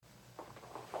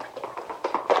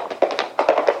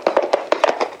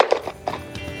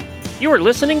You are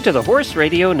listening to the Horse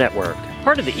Radio Network,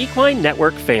 part of the Equine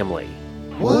Network family.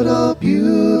 What a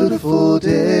beautiful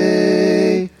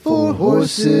day for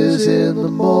horses in the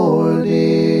morning.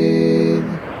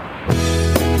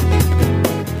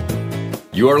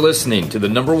 You are listening to the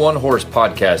number one horse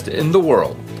podcast in the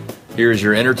world. Here's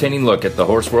your entertaining look at the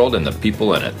horse world and the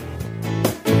people in it.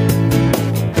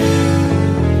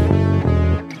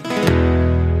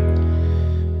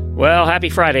 Well, happy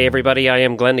Friday, everybody. I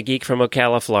am Glenn the Geek from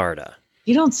Ocala, Florida.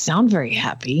 You don't sound very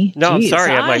happy. No, Jeez, I'm sorry.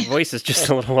 My voice is just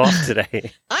a little off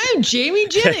today. I'm Jamie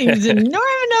Jennings in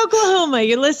Norman, Oklahoma.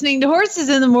 You're listening to Horses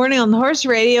in the Morning on the Horse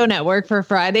Radio Network for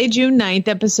Friday, June 9th,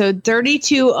 episode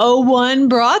 3201,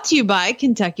 brought to you by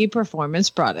Kentucky Performance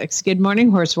Products. Good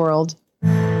morning, Horse World.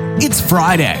 It's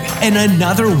Friday, and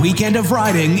another weekend of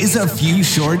riding is a few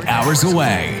short hours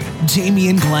away. Jamie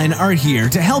and Glenn are here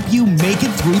to help you make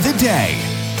it through the day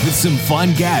with some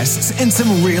fun guests and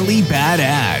some really bad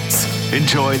ads.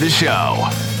 Enjoy the show.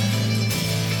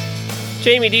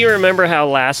 Jamie, do you remember how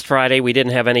last Friday we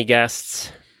didn't have any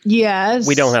guests? Yes.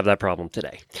 We don't have that problem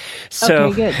today. So,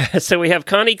 okay, good. So we have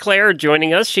Connie Claire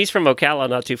joining us. She's from Ocala,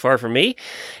 not too far from me.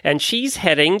 And she's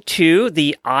heading to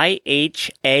the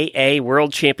IHAA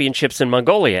World Championships in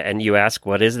Mongolia. And you ask,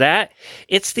 what is that?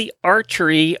 It's the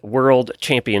Archery World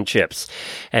Championships.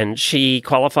 And she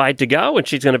qualified to go, and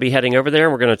she's going to be heading over there.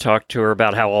 We're going to talk to her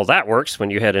about how all that works when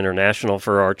you head international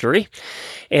for archery.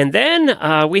 And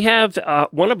then we have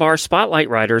one of our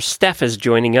spotlight riders, Steph, is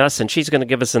joining us, and she's going to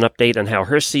give us an update on how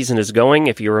her season is going.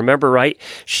 If you remember right,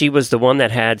 she was the one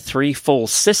that had 3 full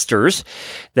sisters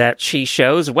that she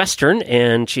shows Western,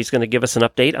 and she's going to give us an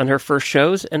update on her first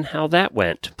shows and how that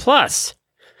went. Plus,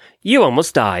 you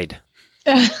almost died.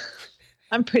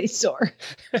 I'm pretty sore.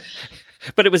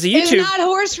 But it was a YouTube. It's not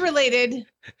horse related.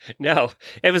 No,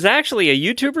 it was actually a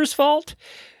YouTuber's fault.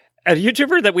 A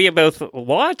YouTuber that we both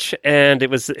watch, and it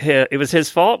was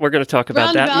his fault. We're going to talk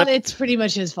about that. It's pretty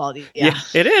much his fault. Yeah,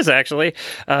 it is actually.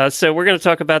 So we're going to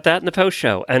talk about that in the post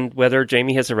show, and whether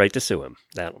Jamie has a right to sue him.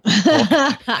 That'll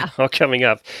all coming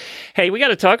up. Hey, we got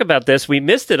to talk about this. We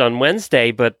missed it on Wednesday,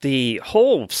 but the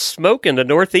whole smoke in the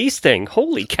Northeast thing.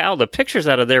 Holy cow! The pictures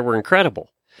out of there were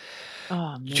incredible.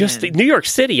 Oh, man. Just New York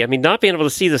City. I mean, not being able to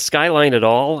see the skyline at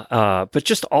all, but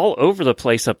just all over the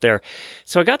place up there.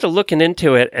 So I got to looking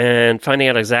into it and finding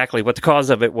out exactly what the cause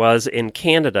of it was in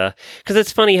Canada. Because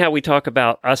it's funny how we talk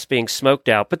about us being smoked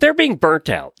out, but they're being burnt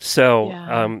out.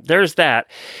 So there's that.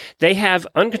 They have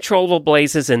uncontrollable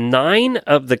blazes in 9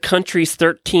 of the country's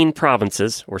 13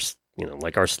 provinces, or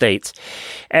like our states,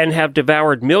 and have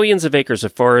devoured millions of acres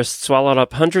of forest, swallowed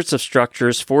up hundreds of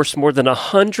structures, forced more than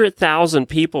 100,000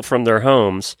 people from their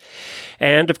homes,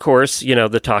 and of course,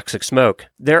 the toxic smoke.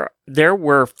 There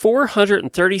were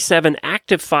 437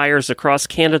 active fires across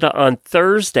Canada on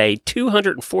Thursday,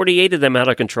 248 of them out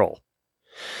of control.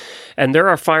 And there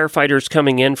are firefighters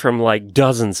coming in from like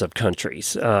dozens of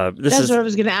countries. That's what I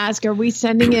was going to ask. Are we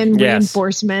sending in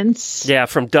reinforcements? Yeah,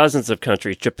 from dozens of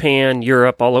countries, Japan,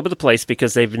 Europe, all over the place,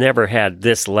 because they've never had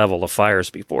this level of fires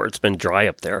before. It's been dry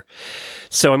up there.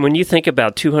 So when you think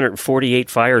about 248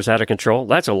 fires out of control,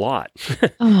 that's a lot.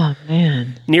 Oh,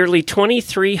 man. Nearly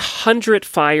 2,300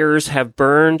 fires have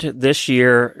burned this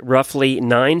year, roughly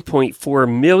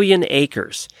 9.4 million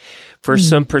acres. For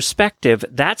some perspective,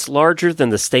 that's larger than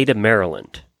the state of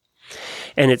Maryland.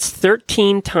 And it's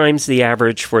 13 times the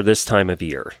average for this time of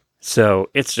year.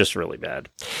 So it's just really bad.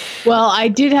 Well, I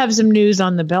did have some news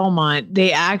on the Belmont.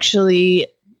 They actually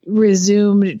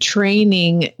resumed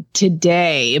training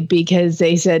today because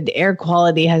they said air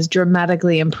quality has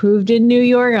dramatically improved in New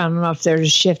York. I don't know if there's a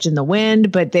shift in the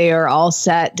wind, but they are all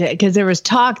set because there was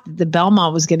talk that the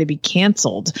Belmont was going to be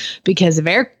canceled because of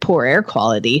poor air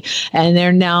quality. And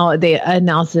they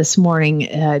announced this morning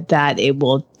that it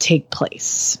will take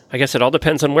place. I guess it all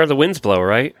depends on where the winds blow,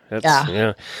 right?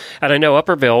 Yeah. And I know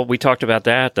Upperville, we talked about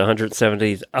that, the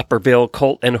 170th Upperville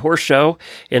Colt and Horse Show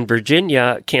in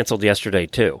Virginia canceled yesterday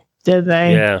too. Did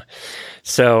they? Yeah.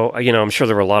 So, I'm sure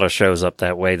there were a lot of shows up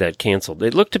that way that canceled.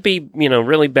 It looked to be,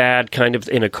 really bad, kind of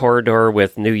in a corridor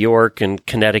with New York and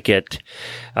Connecticut,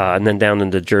 and then down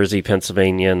into Jersey,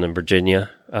 Pennsylvania, and then Virginia.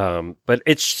 But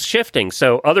it's shifting,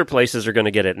 so other places are going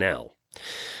to get it now.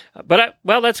 But,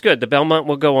 that's good. The Belmont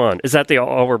will go on. Is that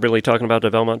all we're really talking about, the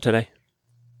Belmont today?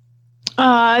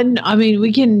 I mean,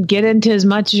 we can get into as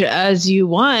much as you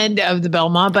want of the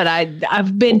Belmont, but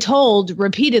I've been told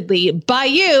repeatedly by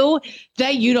you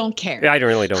that you don't care. I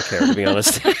really don't care, to be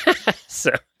honest.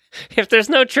 So if there's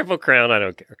no Triple Crown, I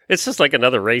don't care. It's just like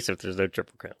another race if there's no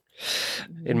Triple Crown,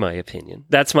 in my opinion.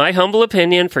 That's my humble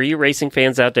opinion. For you racing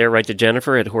fans out there, write to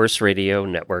Jennifer at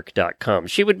horseradionetwork.com.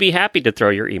 She would be happy to throw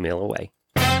your email away.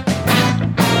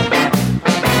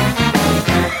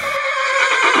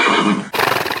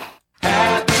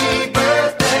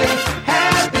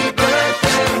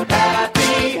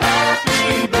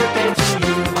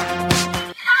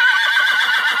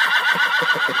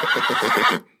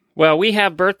 Well, we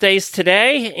have birthdays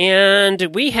today,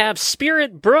 and we have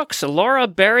Spirit Brooks, Laura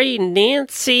Berry,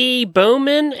 Nancy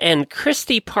Bowman, and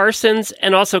Christy Parsons,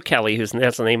 and also Kelly,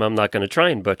 that's a name I'm not going to try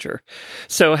and butcher.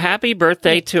 So happy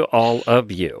birthday to all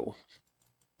of you.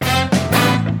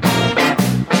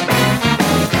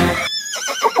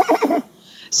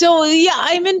 So, yeah,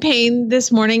 I'm in pain this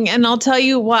morning, and I'll tell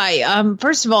you why.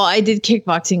 First of all, I did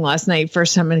kickboxing last night,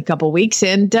 first time in a couple weeks,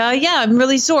 and I'm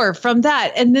really sore from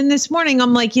that. And then this morning,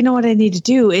 I'm like, you know what I need to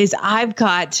do is I've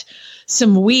got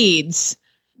some weeds,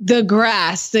 the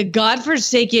grass, the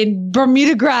godforsaken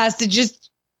Bermuda grass that just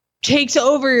takes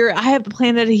over I have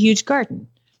planted a huge garden.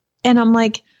 And I'm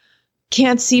like,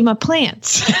 can't see my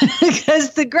plants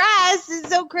because the grass is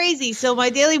so crazy. So my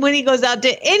daily Winnie goes out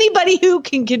to anybody who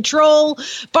can control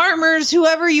farmers,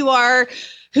 whoever you are,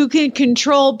 who can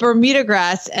control Bermuda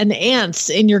grass and ants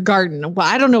in your garden. Well,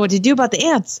 I don't know what to do about the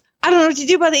ants.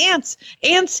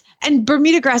 Ants and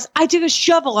Bermuda grass. I took a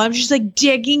shovel. I'm just like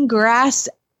digging grass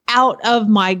out of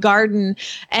my garden.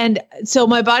 And so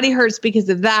my body hurts because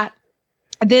of that.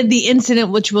 Then the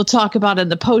incident, which we'll talk about in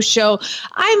the post show,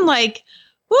 I'm like,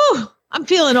 whew, I'm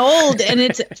feeling old, and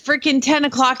it's freaking 10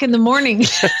 o'clock in the morning.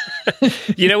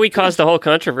 We caused a whole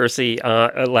controversy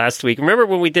last week. Remember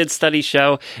when we did Study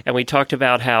Show, and we talked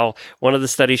about how one of the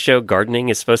studies showed gardening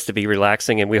is supposed to be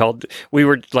relaxing, and we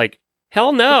were like,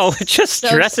 hell no, it just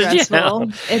stresses you out.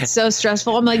 It's so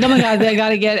stressful. I'm like, oh my God, I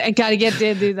gotta get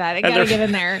to do that. I gotta get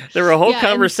in there. There were a whole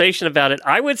conversation about it.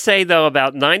 I would say, though,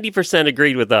 about 90%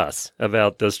 agreed with us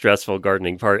about the stressful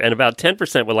gardening part, and about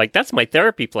 10% were like, that's my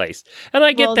therapy place. And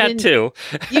I get that too.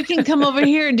 You can come over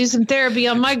here and do some therapy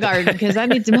on my garden because I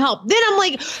need some help. Then I'm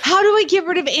like, how do I get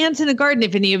rid of ants in a garden?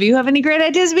 If any of you have any great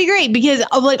ideas, it'd be great, because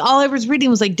all I was reading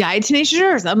was like diatomaceous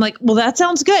earth. I'm like, well, that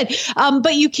sounds good.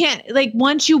 But you can't,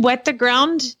 once you wet the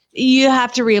ground, you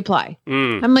have to reapply.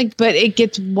 I'm like, but it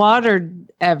gets watered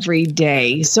every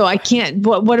day, so I can't.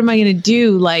 What am I going to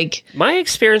do? My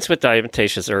experience with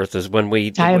diatomaceous earth is when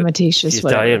we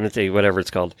whatever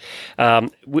it's called,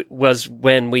 was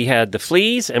when we had the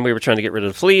fleas and we were trying to get rid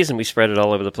of the fleas and we spread it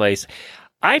all over the place.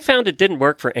 I found it didn't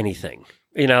work for anything.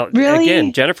 Really?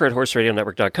 Again, Jennifer at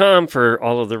horseradionetwork.com for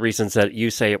all of the reasons that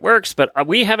you say it works, but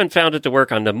we haven't found it to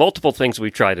work on the multiple things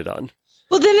we've tried it on.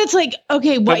 Well, then it's like,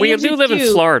 okay, what but we do live in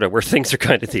Florida where things are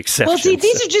kind of the exception. Well, see,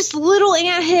 these are just little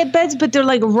ant hit beds, but they're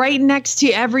right next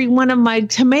to every one of my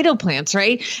tomato plants,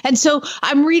 right? And so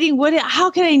I'm reading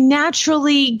how can I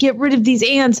naturally get rid of these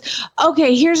ants?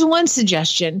 Okay, here's one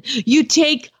suggestion. You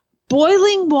take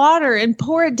boiling water and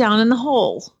pour it down in the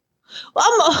hole.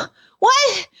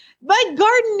 What? My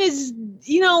garden is,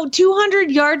 200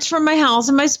 yards from my house.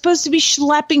 Am I supposed to be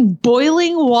schlepping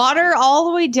boiling water all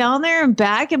the way down there and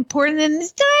back and pouring it in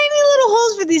these tiny little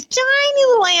holes for these tiny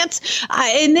little ants?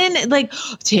 And then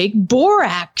take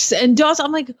borax and dust.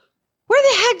 I'm like, where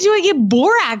the heck do I get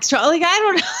borax from? I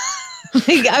don't know.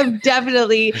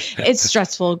 It's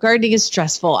stressful. Gardening is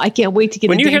stressful. I can't wait to get.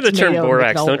 When you hear the term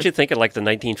borax, don't you think of the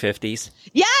 1950s?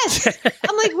 Yes.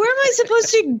 I'm like, where am I supposed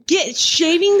to get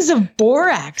shavings of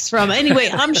borax from? Anyway,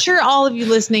 I'm sure all of you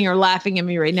listening are laughing at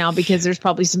me right now because there's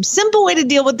probably some simple way to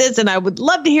deal with this, and I would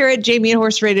love to hear it. Jamie at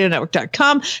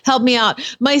horseradionetwork.com. Help me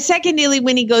out. My second daily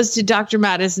Winnie goes to Dr.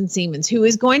 Madison Siemens, who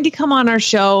is going to come on our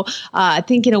show, I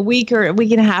think in a week or a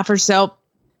week and a half or so,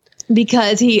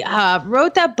 because he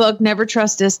wrote that book, Never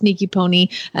Trust a Sneaky Pony,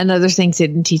 and other things he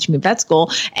didn't teach me at vet school.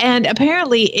 And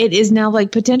apparently it is now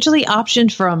potentially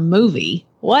optioned for a movie.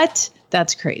 What?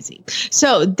 That's crazy.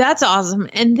 So that's awesome.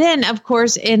 And then, of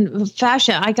course, in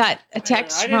fashion, I got a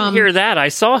text from... I didn't hear that. I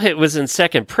saw it was in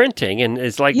second printing and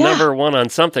it's number one on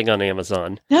something on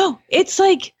Amazon. No, it's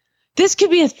this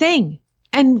could be a thing.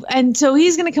 And so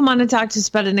he's going to come on and talk to us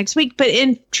about it next week. But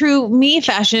in true me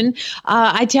fashion,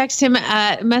 I text him,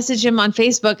 message him on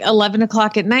Facebook 11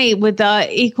 o'clock at night with the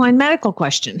equine medical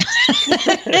question.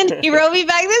 And he wrote me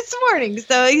back this morning.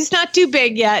 So he's not too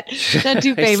big yet. Not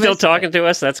too famous. He's still talking to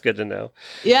us? That's good to know.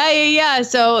 Yeah.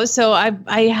 So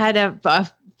I had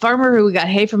a farmer who got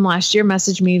hay from last year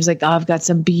message me. He was like, I've got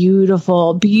some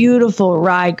beautiful, beautiful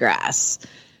ryegrass,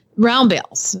 round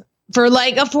bales for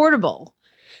affordable.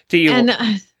 Do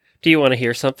you want to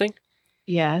hear something?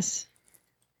 Yes.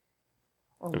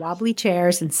 Or wobbly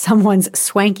chairs in someone's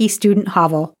swanky student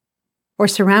hovel, or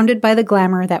surrounded by the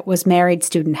glamour that was married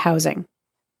student housing,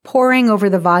 poring over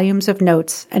the volumes of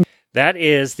notes and... That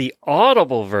is the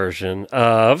audible version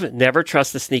of Never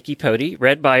Trust the Sneaky Pony,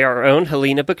 read by our own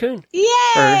Helena Baccoon. Yay!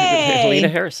 Or Helena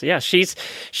Harris. Yeah, she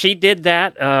did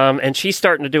that, and she's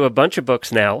starting to do a bunch of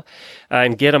books now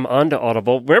and get them onto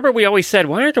Audible. Remember, we always said,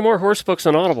 why aren't there more horse books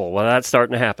on Audible? Well, that's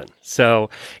starting to happen. So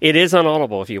it is on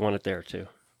Audible if you want it there, too.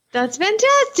 That's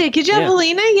fantastic. Good job,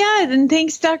 Alina. Yeah, and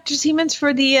thanks, Dr. Siemens,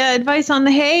 for the advice on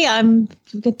the hay. I'm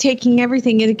taking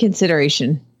everything into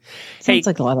consideration. Sounds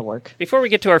like a lot of work. Before we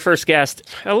get to our first guest,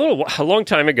 a long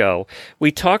time ago, we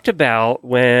talked about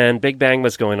when Big Bang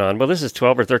was going on. Well, this is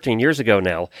 12 or 13 years ago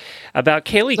now. About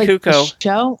Kaylee Kuko.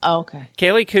 Show? Oh, okay.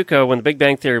 Kaylee Kuko, when the Big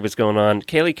Bang Theory was going on,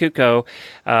 Kaylee Kuko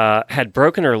had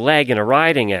broken her leg in a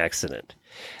riding accident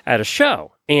at a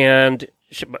show and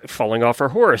falling off her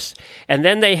horse. And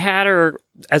then they had her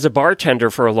as a bartender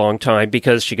for a long time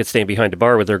because she could stand behind a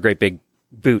bar with her great big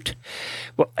boot.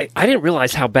 Well, I didn't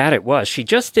realize how bad it was. She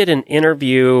just did an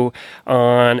interview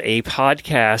on a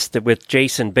podcast with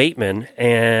Jason Bateman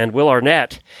and Will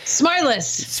Arnett.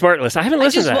 Smartless. I haven't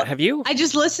listened to that. Have you? I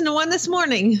just listened to one this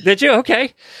morning. Did you?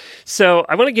 Okay. So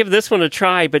I want to give this one a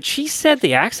try, but she said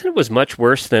the accident was much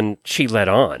worse than she let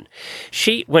on.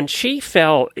 When she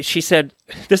fell, she said,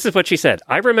 this is what she said.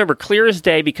 I remember clear as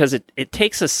day because it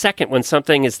takes a second when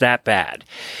something is that bad.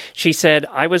 She said,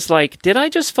 I was like, did I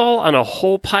just fall on a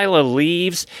whole pile of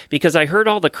leaves? Because I heard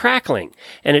all the crackling.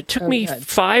 And it took me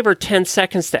 5 or 10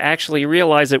 seconds to actually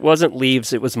realize it wasn't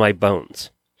leaves, it was my bones.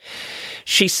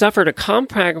 She suffered a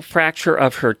compact fracture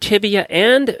of her tibia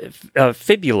and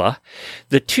fibula,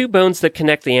 the two bones that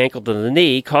connect the ankle to the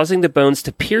knee, causing the bones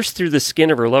to pierce through the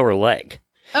skin of her lower leg.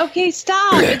 Okay,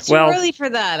 stop. It's too early for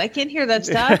that. I can't hear that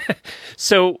stuff.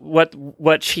 So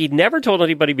what she never told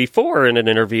anybody before in an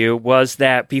interview was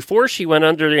that before she went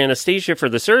under the anesthesia for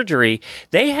the surgery,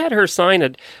 they had her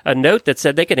sign a note that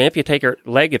said they could amputate her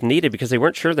leg if needed because they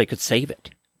weren't sure they could save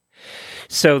it.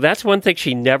 So that's one thing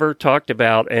she never talked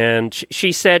about. And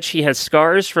she said she has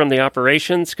scars from the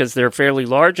operations because they're fairly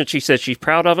large. And she says she's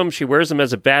proud of them. She wears them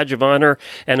as a badge of honor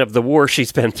and of the war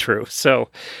she's been through. So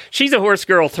she's a horse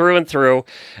girl through and through.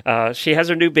 She has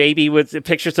her new baby with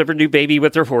pictures of her new baby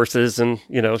with her horses. And,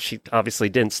 she obviously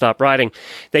didn't stop riding.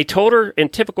 They told her in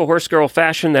typical horse girl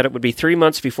fashion that it would be 3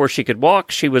 months before she could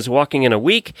walk. She was walking in a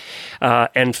week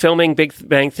and filming Big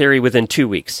Bang Theory within 2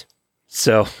 weeks.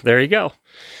 So there you go.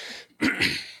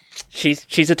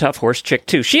 She's a tough horse chick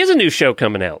too. She has a new show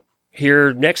coming out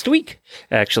here next week.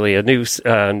 Actually, a new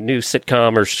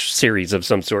sitcom or series of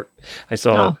some sort. I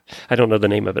don't know the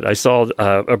name of it. I saw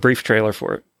a brief trailer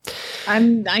for it.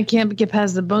 I can't get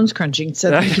past the bones crunching, so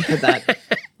thank you for that.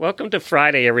 Welcome to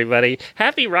Friday, everybody.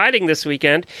 Happy riding this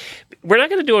weekend. We're not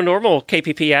going to do a normal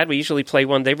KPP ad. We usually play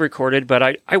one they've recorded,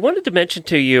 but I wanted to mention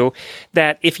to you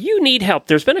that if you need help,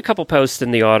 there's been a couple posts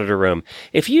in the auditor room.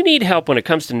 If you need help when it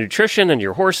comes to nutrition and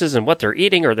your horses and what they're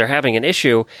eating or they're having an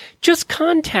issue, just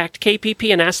contact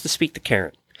KPP and ask to speak to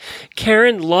Karen.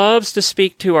 Karen loves to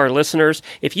speak to our listeners.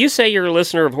 If you say you're a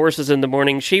listener of Horses in the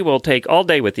Morning, she will take all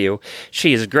day with you.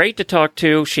 She is great to talk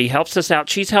to. She helps us out.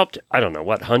 She's helped, I don't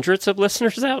know, hundreds of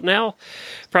listeners out now?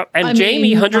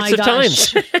 Jamie, hundreds of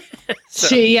times.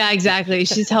 Yeah, exactly.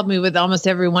 She's helped me with almost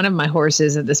every one of my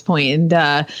horses at this point.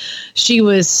 And she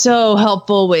was so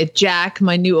helpful with Jack,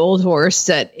 my new old horse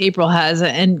that April has,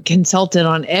 and consulted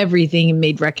on everything and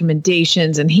made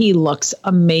recommendations. And he looks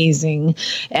amazing.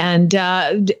 And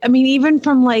even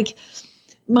from like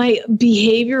my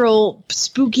behavioral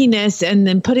spookiness and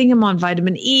then putting him on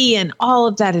vitamin E and all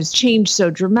of that has changed so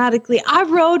dramatically. I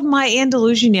rode my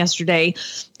Andalusian yesterday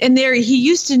and he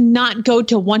used to not go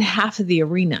to one half of the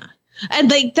arena.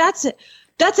 And like, that's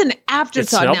an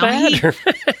afterthought now.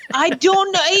 I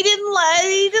don't know. He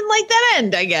didn't like that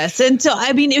end, I guess. And so,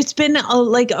 it's been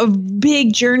a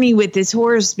big journey with this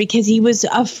horse because he was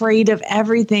afraid of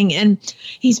everything. And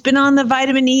he's been on the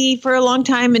vitamin E for a long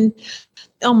time. And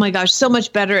oh my gosh, so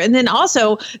much better. And then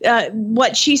also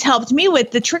what she's helped me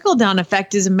with, the trickle down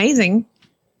effect is amazing.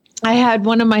 I had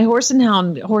one of my horse and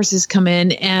hound horses come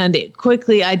in and it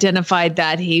quickly identified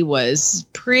that he was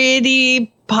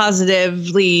pretty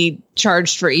positively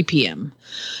charged for EPM.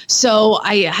 So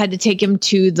I had to take him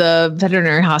to the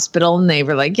veterinary hospital and they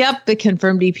were like, yep, they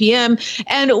confirmed EPM.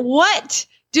 And what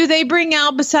do they bring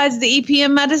out besides the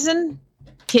EPM medicine?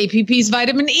 KPP's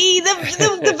vitamin E. The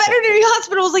veterinary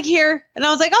hospital was like, here. And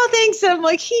I was like, oh, thanks. And I'm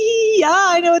like, yeah,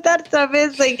 I know what that stuff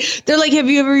is. Like, they're like, have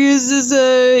you ever used this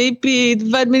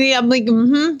vitamin E? I'm like,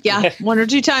 yeah, 1 or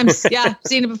 2 times. Yeah,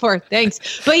 seen it before.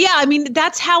 Thanks. But yeah,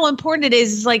 that's how important it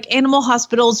is. Like animal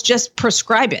hospitals just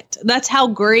prescribe it. That's how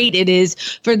great it is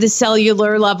for the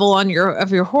cellular level of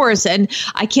your horse. And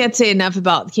I can't say enough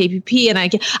about KPP. And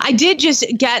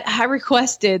I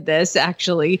requested this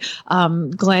actually,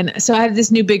 Glenn. So I have this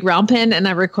new new big round pen, and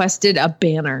I requested a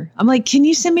banner. I'm like, can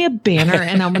you send me a banner,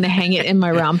 and I'm going to hang it in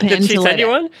my round pen. Did she send you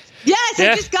one? Yes,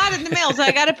 yeah. I just got it in the mail, so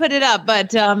I got to put it up.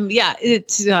 But yeah,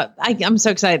 it's I'm so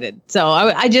excited. So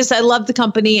I love the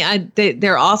company.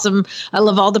 They're awesome. I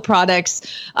love all the products.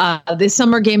 This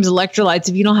summer games electrolytes.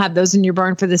 If you don't have those in your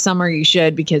barn for the summer, you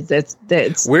should, because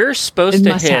that's we're supposed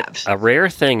to hit a rare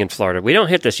thing in Florida. We don't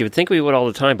hit this. You would think we would all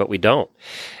the time, but we don't.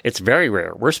 It's very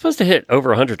rare. We're supposed to hit over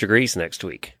 100 degrees next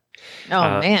week.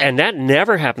 Oh, man. And that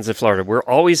never happens in Florida. We're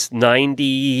always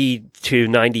 90 to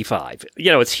 95.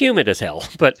 It's humid as hell,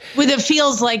 but with it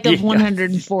feels like of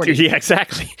 140. Yeah,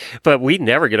 exactly. But we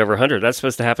never get over 100. That's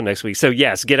supposed to happen next week. So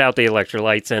yes, get out the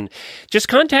electrolytes and just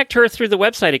contact her through the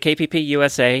website at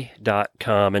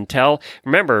kppusa.com and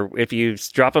remember, if you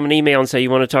drop them an email and say you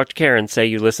want to talk to Karen, say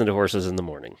you listen to Horses in the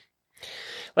Morning.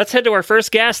 Let's head to our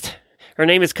first guest. Her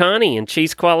name is Connie, and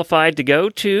she's qualified to go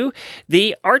to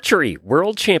the Archery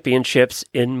World Championships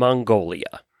in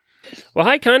Mongolia. Well,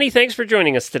 hi, Connie. Thanks for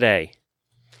joining us today.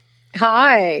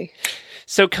 Hi.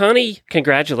 So, Connie,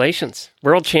 congratulations.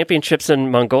 World Championships in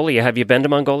Mongolia. Have you been to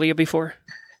Mongolia before?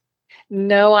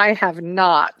 No, I have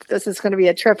not. This is going to be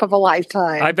a trip of a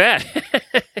lifetime. I bet.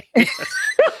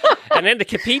 And then to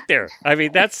compete there. I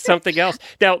mean, that's something else.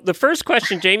 Now, the first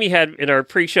question Jamie had in our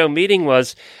pre-show meeting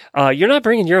was, you're not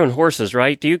bringing your own horses,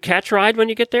 right? Do you catch ride when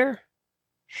you get there?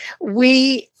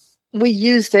 We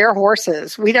use their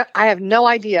horses. I have no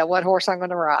idea what horse I'm going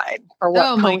to ride or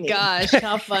what pony. My gosh,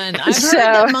 how fun. I've heard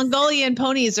that Mongolian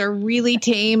ponies are really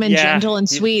tame and gentle and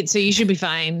sweet, so you should be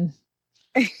fine.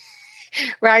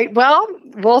 Right. Well,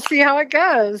 we'll see how it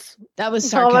goes. That was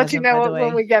sarcasm, I'll let you know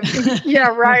when we get. Yeah,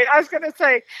 right. I was going to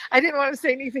say, I didn't want to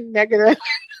say anything negative,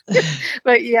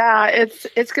 but yeah,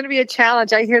 it's going to be a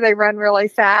challenge. I hear they run really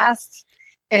fast,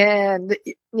 and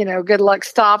good luck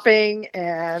stopping,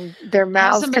 and their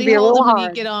mouths can be a little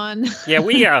hard. Get on. Yeah,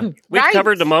 we've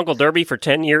covered the Mongol Derby for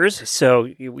 10 years, so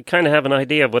we kind of have an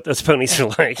idea of what those ponies are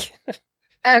like.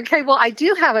 Okay, well, I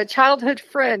do have a childhood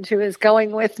friend who is going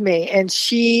with me, and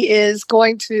she is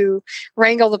going to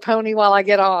wrangle the pony while I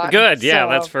get on. Good, yeah,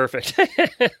 that's perfect.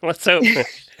 Let's hope.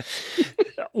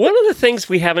 One of the things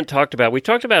we haven't talked about, we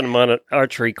talked about mounted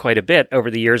archery quite a bit over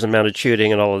the years and mounted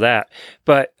shooting and all of that,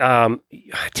 but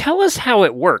tell us how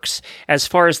it works as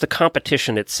far as the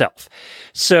competition itself.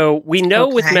 So we know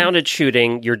with mounted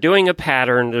shooting, you're doing a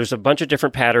pattern, there's a bunch of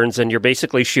different patterns, and you're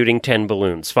basically shooting 10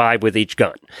 balloons, 5 with each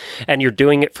gun, and you're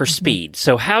doing it for speed.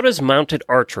 So how does mounted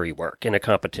archery work in a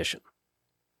competition?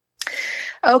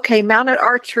 Okay, mounted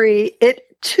archery, it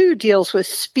too deals with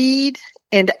speed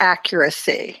and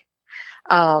accuracy.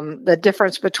 The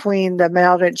difference between the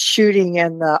mounted shooting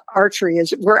and the archery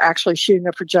is we're actually shooting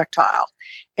a projectile.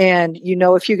 And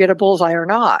if you get a bullseye or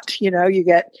not. You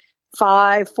get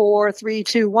 5, 4, 3,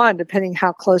 2, 1, depending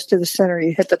how close to the center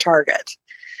you hit the target.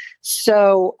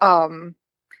 So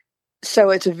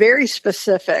it's very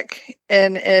specific,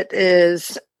 and it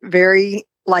is very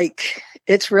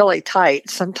it's really tight.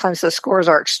 Sometimes the scores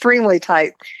are extremely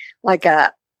tight, like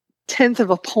a 10th of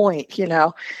a point,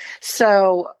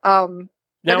 So,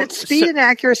 now, but it's speed and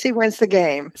accuracy wins the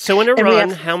game. So in a run,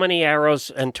 how many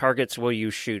arrows and targets will you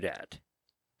shoot at?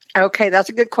 Okay, that's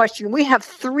a good question. We have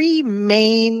 3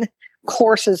 main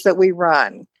courses that we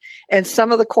run, and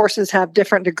some of the courses have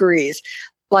different degrees.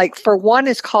 Like for one,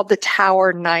 it's called the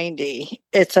Tower 90.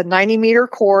 It's a 90-meter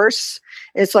course.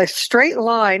 It's a straight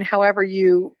line. However,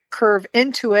 you curve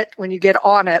into it when you get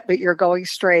on it, but you're going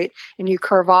straight, and you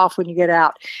curve off when you get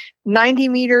out. 90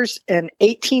 meters and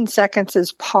 18 seconds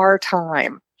is par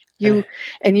time. You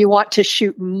want to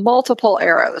shoot multiple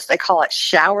arrows. They call it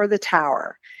shower the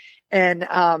tower. And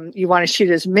you want to shoot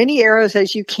as many arrows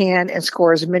as you can and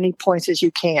score as many points as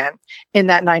you can in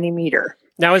that 90 meter.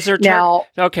 Now, is there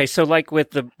okay? So, like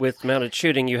with mounted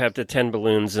shooting, you have the 10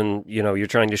 balloons, and you're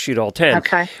trying to shoot all 10.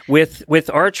 Okay. With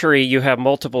archery, you have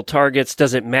multiple targets.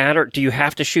 Does it matter? Do you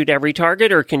have to shoot every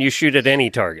target, or can you shoot at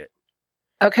any target?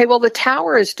 Okay. Well, the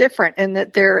tower is different in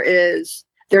that there's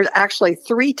actually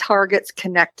 3 targets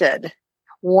connected.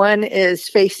 One is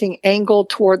facing angled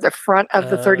toward the front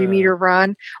of the 30-meter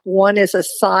run. One is a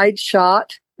side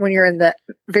shot when you're in the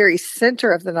very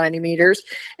center of the 90 meters.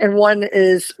 And one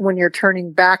is when you're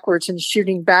turning backwards and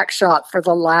shooting back shot for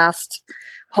the last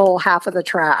whole half of the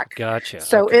track. Gotcha.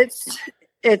 So it's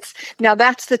now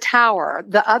that's the tower.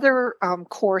 The other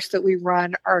course that we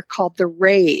run are called the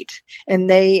raid. And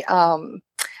these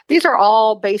are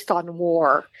all based on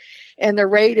war. And the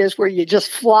raid is where you just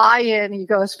fly in, you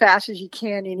go as fast as you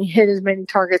can, and you hit as many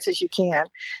targets as you can.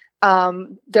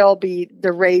 There'll be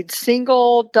the raid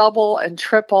single, double, and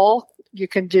triple you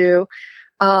can do.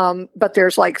 But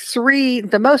there's like three.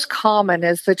 The most common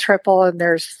is the triple, and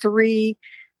there's three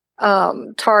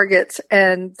targets,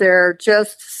 and they're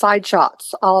just side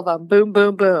shots, all of them, boom,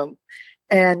 boom, boom.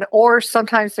 And, or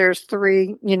sometimes there's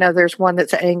three, there's one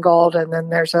that's angled, and then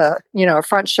there's a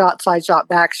front shot, side shot,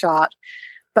 back shot.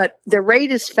 But the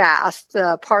rate is fast.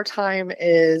 The par time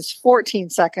is 14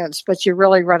 seconds, but you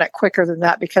really run it quicker than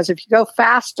that, because if you go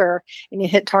faster and you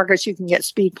hit targets, you can get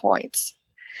speed points.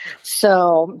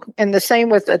 So, and the same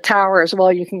with the tower as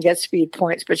well. You can get speed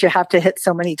points, but you have to hit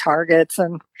so many targets,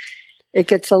 and it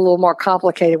gets a little more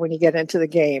complicated when you get into the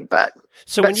game. But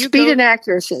when you speed and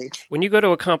accuracy. When you go to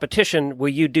a competition, will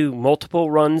you do multiple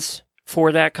runs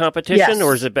for that competition, yes,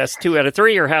 or is it best 2 out of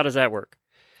 3, or how does that work?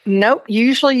 Nope.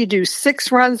 Usually you do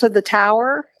 6 runs of the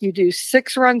tower, you do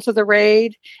 6 runs of the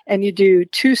raid, and you do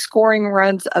 2 scoring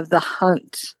runs of the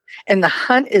hunt. And the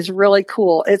hunt is really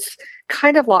cool. It's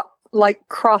kind of like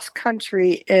cross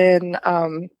country in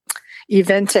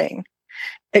eventing,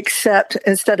 except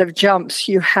instead of jumps,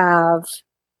 you have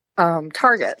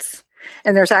targets.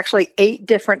 And there's actually 8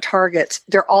 different targets.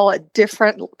 They're all at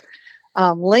different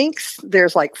lengths.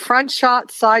 There's like front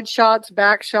shots, side shots,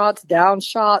 back shots, down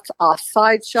shots,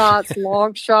 offside shots,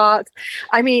 long shots.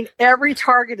 I mean, every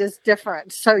target is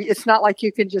different. So it's not like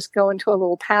you can just go into a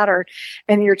little pattern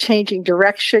and you're changing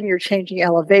direction, you're changing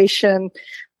elevation.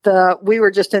 We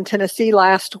were just in Tennessee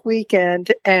last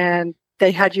weekend, and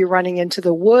they had you running into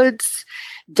the woods,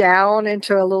 down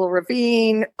into a little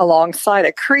ravine, alongside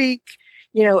a creek.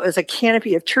 It was a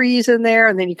canopy of trees in there,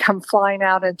 and then you come flying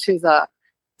out into the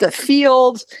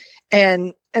field,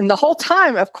 and the whole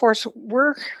time, of course,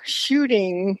 we're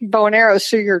shooting bow and arrows,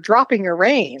 so you're dropping your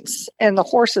reins, and the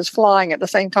horse is flying at the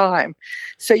same time.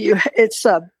 So it's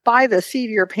a by the seat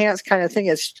of your pants kind of thing.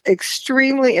 It's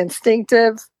extremely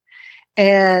instinctive,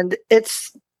 and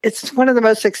it's one of the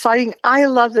most exciting. I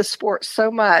love this sport so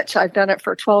much. I've done it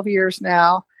for 12 years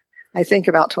now. I think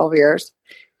about 12 years.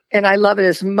 And I love it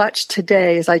as much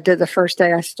today as I did the first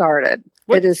day I started.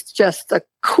 It is just the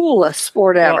coolest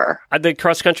sport ever. The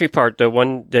cross-country part, the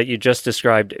one that you just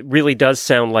described, really does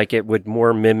sound like it would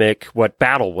more mimic what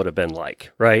battle would have been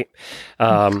like, right?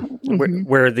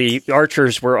 Where the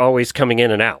archers were always coming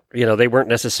in and out. They weren't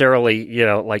necessarily,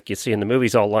 like you see in the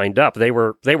movies, all lined up. They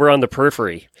were on the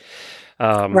periphery.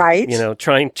 Right.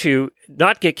 Trying to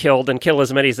not get killed and kill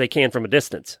as many as they can from a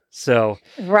distance. So,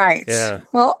 right. Yeah.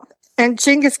 Well, and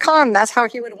Genghis Khan, that's how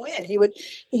he would win.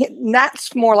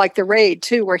 That's more like the raid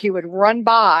too, where he would run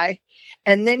by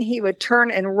and then he would turn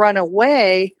and run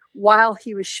away while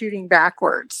he was shooting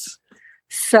backwards.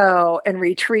 So, and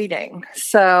retreating.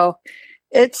 So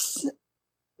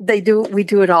we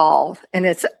do it all, and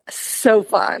it's so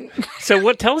fun.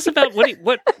 So tell us about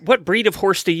what breed of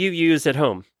horse do you use at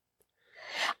home?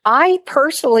 I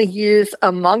personally use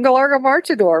a Manga Larga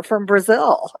Marchador from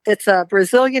Brazil. It's a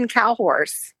Brazilian cow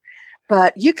horse,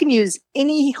 but you can use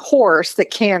any horse that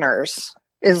canters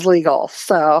is legal.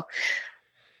 So,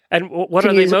 and what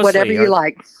are they mostly? Whatever you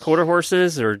like. Quarter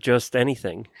horses or just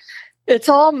anything? It's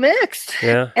all mixed.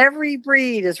 Yeah. Every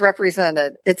breed is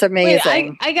represented. It's amazing.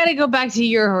 Wait, I got to go back to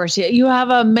your horse. You have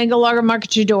a Manga Larga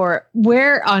Marchador.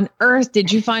 Where on earth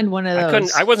did you find one of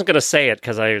those? I wasn't going to say it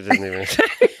because I didn't even.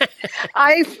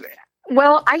 I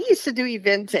used to do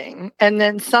eventing, and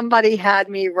then somebody had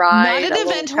me ride. Not an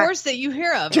event horse that you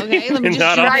hear of, okay? Let me just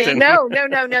Not right. often.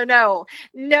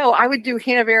 No. I would do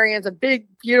Hanoverians, the big,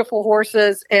 beautiful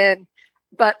horses,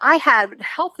 but I had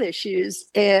health issues,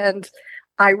 and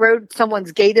I rode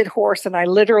someone's gaited horse, and I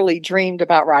literally dreamed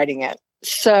about riding it.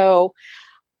 So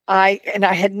I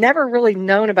had never really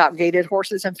known about gaited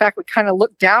horses. In fact, we kind of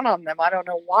looked down on them. I don't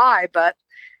know why, but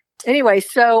anyway,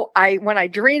 so when I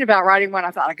dreamed about riding one,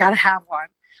 I thought I got to have one.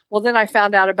 Well, then I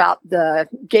found out about the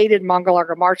gaited Manga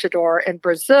Larga Marchador in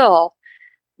Brazil,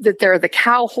 that they're the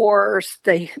cow horse.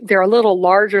 They're a little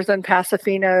larger than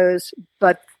Pasafinos,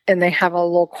 and they have a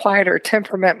little quieter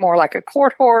temperament, more like a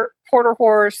quarter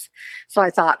horse. So I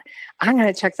thought, I'm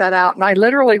going to check that out. And I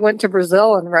literally went to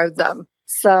Brazil and rode them.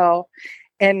 So,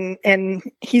 and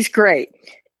he's great.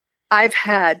 I've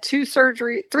had 3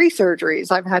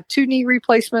 surgeries. I've had 2 knee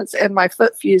replacements and my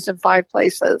foot fused in 5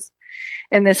 places.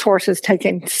 And this horse has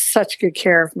taken such good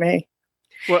care of me.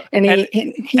 Well, and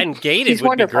gaited would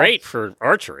wonderful. Be great for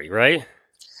archery, right?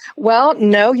 Well,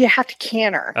 no, you have to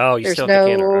canter. Oh, you still have to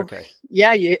canter. Okay.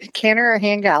 Yeah, you canter or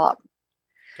hand gallop.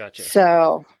 Gotcha.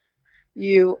 So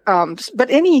but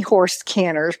any horse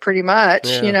canters pretty much,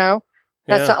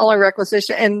 That's the only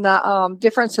requisition. And the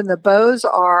difference in the bows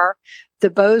are the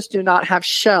bows do not have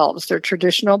shelves. They're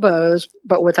traditional bows,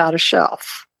 but without a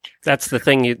shelf. That's the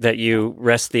thing that you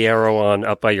rest the arrow on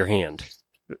up by your hand.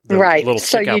 the right. little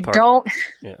So stick-out you part. don't,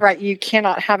 Yeah. right. You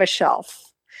cannot have a shelf.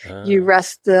 Ah. You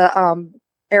rest the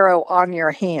arrow on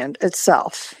your hand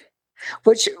itself,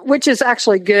 which is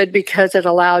actually good because it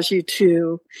allows you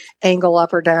to angle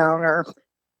up or down or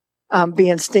be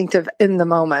instinctive in the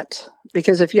moment.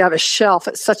 Because if you have a shelf,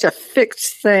 it's such a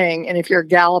fixed thing. And if you're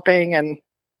galloping and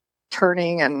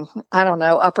turning and, I don't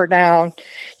know, up or down,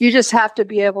 you just have to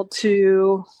be able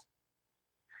to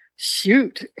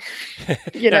shoot,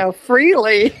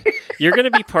 freely. You're going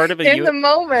to be part of in the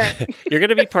moment. You're going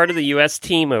to be part of the U.S.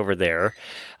 team over there.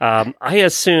 I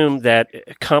assume that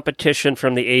competition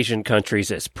from the Asian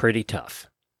countries is pretty tough.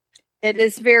 It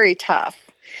is very tough.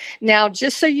 Now,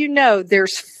 just so you know,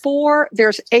 there's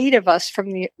 8 of us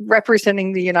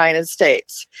representing the United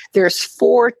States. There's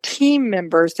 4 team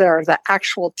members that are the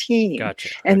actual team. Gotcha.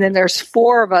 And then there's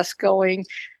 4 of us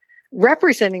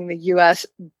representing the U.S.,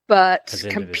 but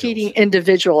competing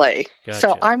individually. Gotcha.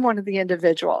 So I'm one of the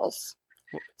individuals.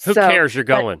 Who cares? You're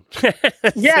going.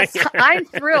 Yes, I'm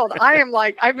thrilled.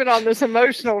 I've been on this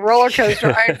emotional roller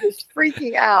coaster. I'm just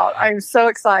freaking out. I'm so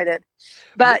excited.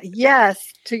 But yes,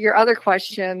 to your other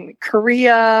question,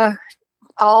 Korea,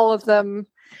 all of them,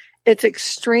 it's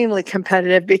extremely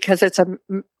competitive because it's a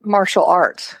martial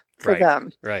art for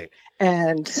them. Right.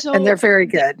 And they're very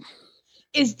good.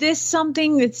 Is this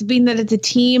something that's being that it's a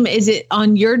team? Is it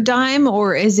on your dime,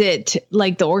 or is it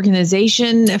like the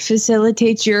organization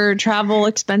facilitates your travel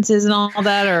expenses and all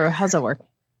that, or how's it work?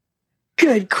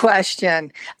 Good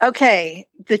question. Okay.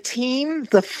 The team,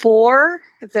 the 4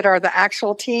 that are the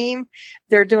actual team,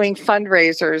 they're doing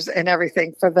fundraisers and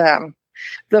everything for them.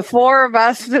 The 4 of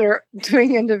us that are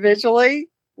doing individually,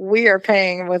 we are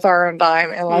paying with our own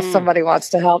dime unless somebody wants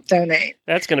to help donate.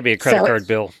 That's going to be a credit card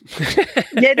bill.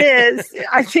 It is.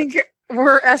 I think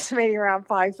we're estimating around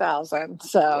 $5,000.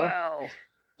 So, wow.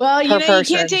 Well, you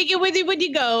can't take it with you when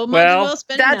you go. Might as well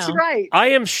spend that's it now. right. I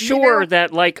am sure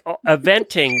that, like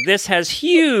eventing, this has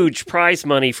huge prize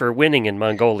money for winning in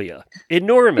Mongolia.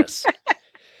 Enormous.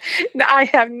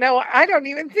 I don't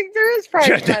even think there is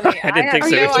prize money. I didn't think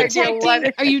so.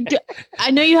 I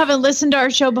know you haven't listened to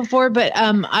our show before, but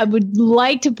I would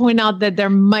like to point out that there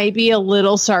might be a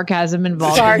little sarcasm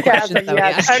involved. Sarcasm,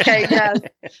 yes. Okay, yes.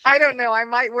 I don't know. I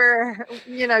might wear,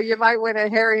 you might win a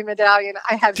hairy medallion.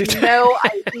 I have no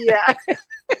idea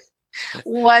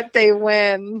what they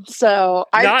win. So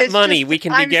not money. We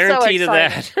can be guaranteed of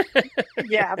that.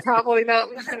 Yeah, probably not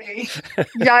money.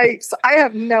 Yikes. I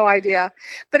have no idea.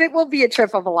 But it will be a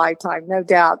trip of a lifetime, no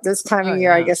doubt. This time of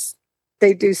year, I guess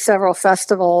they do several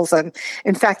festivals. And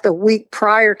in fact, the week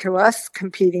prior to us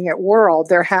competing at World,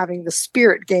 they're having the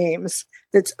Spirit Games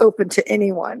that's open to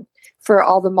anyone for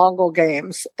all the Mongol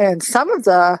games. And some of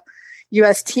the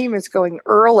U.S. team is going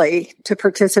early to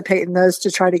participate in those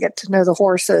to try to get to know the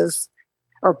horses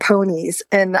or ponies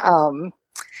and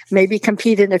maybe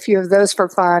compete in a few of those for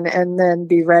fun and then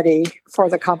be ready for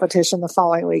the competition the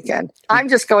following weekend. I'm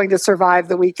just going to survive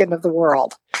the weekend of the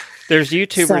World. There's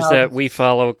YouTubers that we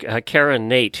follow, Kara and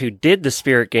Nate, who did the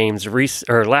Spirit Games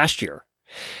last year.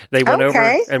 They went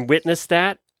over and witnessed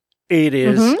that. It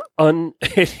is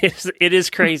it is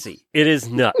crazy. It is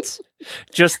nuts.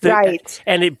 Just right.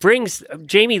 And it brings,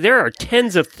 Jamie, there are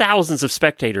tens of thousands of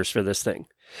spectators for this thing.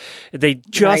 They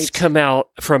just come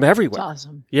out from everywhere. That's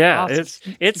awesome. Yeah,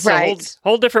 awesome. It's a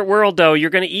whole different world, though. You're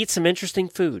going to eat some interesting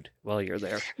food while you're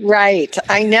there. Right.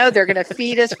 I know they're going to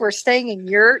feed us. We're staying in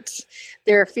yurts.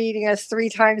 They're feeding us 3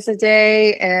 times a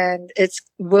day, and it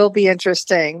will be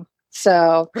interesting.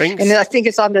 So, and I think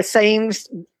it's on the same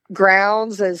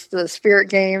grounds as the Spirit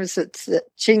Games. It's the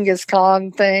Genghis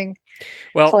Khan thing.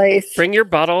 Well, place. Bring your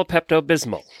bottle of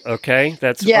Pepto-Bismol, okay?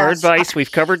 That's our advice.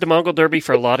 We've covered the Mongol Derby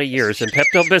for a lot of years, and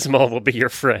Pepto-Bismol will be your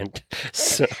friend.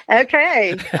 So.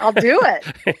 Okay, I'll do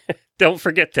it. Don't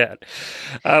forget that.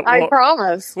 I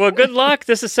promise. Well, good luck.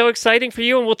 This is so exciting for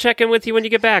you, and we'll check in with you when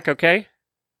you get back, okay?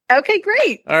 Okay,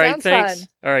 great. All right, Sounds thanks. fun.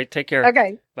 All right, take care.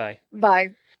 Okay. Bye.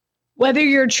 Bye. Whether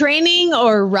you're training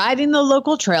or riding the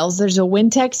local trails, there's a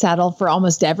Wintec saddle for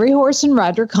almost every horse and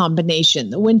rider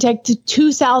combination. The Wintec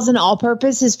 2000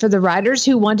 All-Purpose is for the riders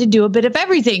who want to do a bit of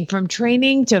everything, from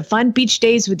training to fun beach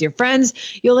days with your friends.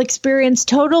 You'll experience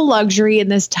total luxury in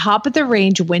this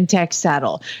top-of-the-range Wintec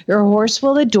saddle. Your horse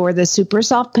will adore the super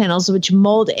soft panels, which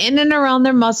mold in and around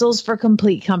their muscles for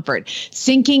complete comfort.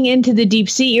 Sinking into the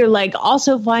deep seat, your leg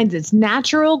also finds its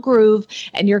natural groove,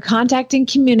 and your contact and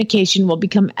communication will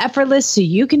become effortless, so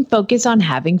you can focus on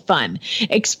having fun.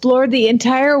 Explore the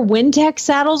entire Wintec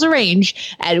Saddles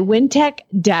range at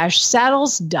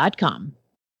wintec-saddles.com.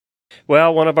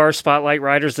 Well, one of our spotlight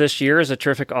riders this year is a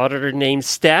terrific auditor named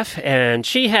Steph, and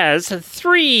she has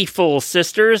 3 full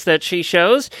sisters that she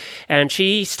shows, and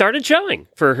she started showing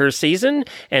for her season,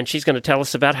 and she's going to tell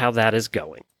us about how that is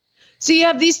going. So you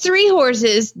have these 3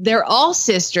 horses, they're all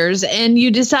sisters, and you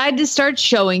decide to start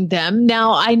showing them.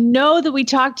 Now, I know that we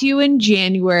talked to you in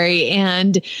January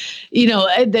and,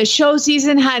 the show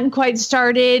season hadn't quite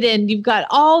started and you've got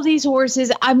all these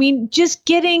horses. I mean, just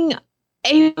getting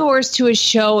a horse to a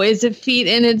show is a feat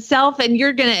in itself, and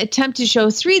you're going to attempt to show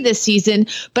 3 this season,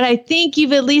 but I think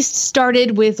you've at least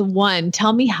started with 1.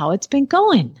 Tell me how it's been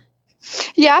going.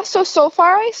 Yeah, so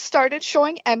far I started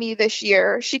showing Emmy this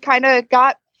year. She kind of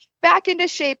got back into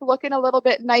shape, looking a little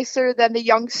bit nicer than the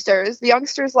youngsters. The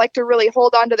youngsters like to really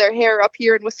hold on to their hair up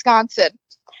here in Wisconsin.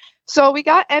 So we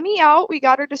got Emmy out. We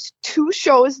got her to 2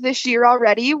 shows this year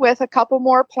already, with a couple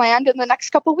more planned in the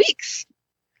next couple weeks.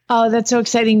 Oh, that's so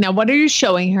exciting. Now, what are you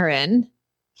showing her in?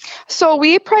 So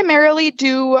we primarily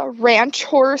do ranch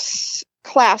horse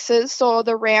classes. So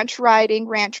the ranch riding,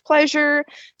 ranch pleasure,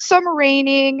 some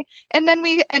reining, and then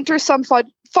we enter some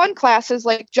fun classes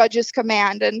like judge's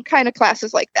command and kind of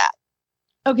classes like that.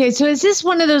 Okay, so is this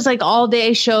one of those like all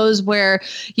day shows where,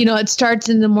 it starts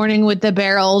in the morning with the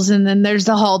barrels and then there's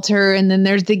the halter and then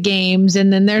there's the games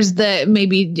and then there's the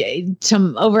maybe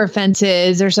some over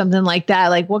fences or something like that?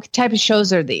 Like, what type of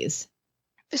shows are these?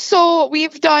 So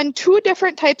we've done 2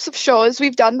 different types of shows.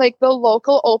 We've done like the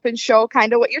local open show,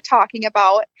 kind of what you're talking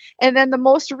about. And then the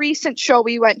most recent show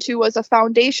we went to was a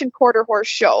foundation quarter horse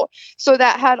show. So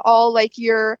that had all like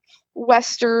your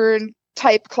Western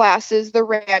type classes, the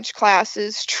ranch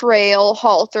classes, trail,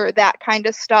 halter, that kind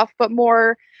of stuff, but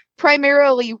more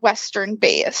primarily Western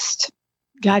based.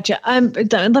 Gotcha.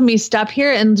 Let me stop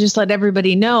here and just let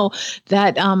everybody know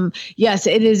that, yes,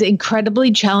 it is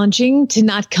incredibly challenging to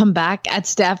not come back at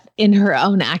Steph in her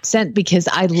own accent, because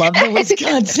I love the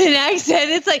Wisconsin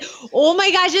accent. It's like, oh my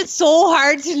gosh, it's so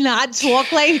hard to not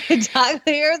talk like a doctor.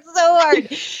 It's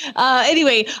so hard.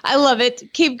 Anyway, I love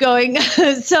it. Keep going.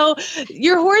 So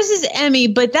your horse is Emmy,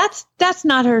 but that's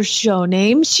not her show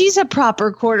name. She's a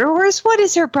proper quarter horse. What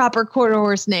is her proper quarter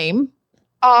horse name?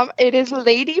 It is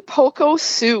Lady Poco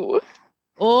Sue.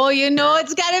 Oh,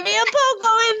 it's got to be a Poco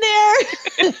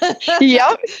in there.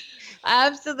 Yep.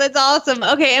 Absolutely. That's awesome.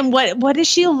 Okay. And what does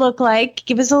she look like?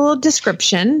 Give us a little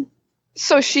description.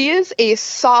 So she is a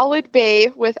solid bay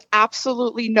with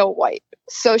absolutely no white.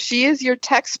 So she is your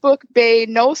textbook bay,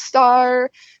 no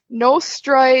star, no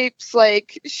stripes.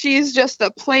 Like, she's just a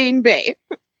plain bay.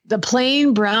 The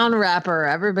plain brown wrapper.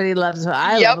 Everybody loves her.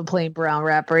 I love a plain brown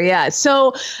wrapper. Yeah.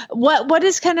 So what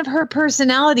is kind of her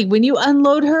personality? When you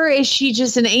unload her, is she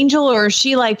just an angel or is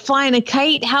she like flying a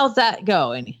kite? How's that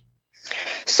going?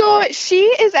 So she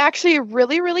is actually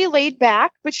really, really laid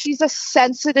back, but she's a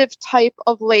sensitive type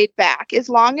of laid back. As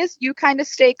long as you kind of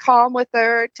stay calm with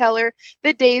her, tell her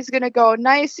the day's going to go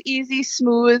nice, easy,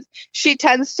 smooth, she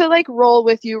tends to like roll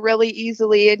with you really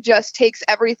easily and just takes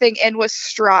everything in with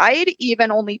stride,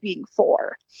 even only being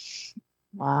 4.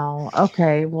 Wow.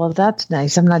 Okay. Well, that's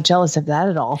nice. I'm not jealous of that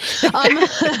at all.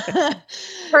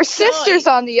 Her sisters,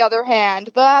 on the other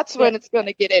hand, that's when it's going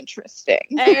to get interesting.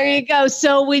 There you go.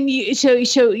 So when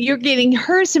so you're getting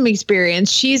her some experience,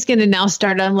 she's going to now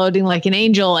start unloading like an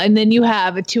angel, and then you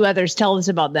have 2 others. Tell us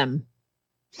about them.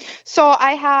 So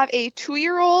I have a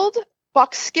 2-year-old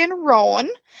buckskin roan.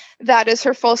 That is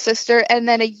her full sister, and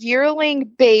then a yearling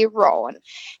bay roan.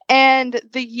 And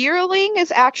the yearling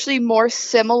is actually more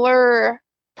similar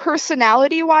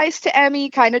personality-wise to Emmy,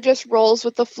 kind of just rolls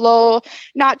with the flow,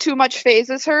 not too much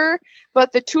phases her.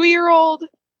 But the 2-year-old,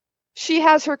 she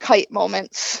has her kite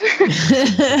moments.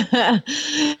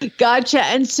 Gotcha.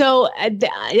 And so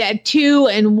at 2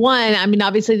 and 1, I mean,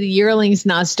 obviously the yearling's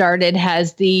not started.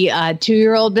 Has the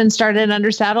 2-year-old been started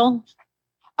under saddle?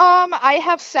 I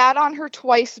have sat on her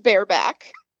twice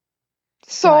bareback.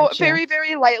 So Gotcha. Very,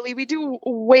 very lightly. We do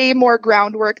way more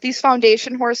groundwork. These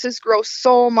foundation horses grow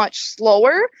so much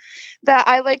slower that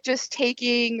I like just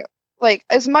taking like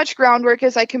as much groundwork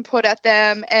as I can put at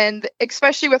them. And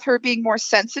especially with her being more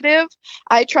sensitive,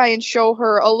 I try and show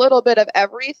her a little bit of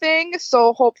everything.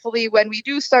 So hopefully when we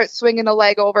do start swinging a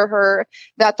leg over her,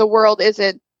 that the world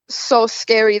isn't so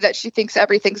scary that she thinks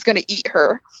everything's going to eat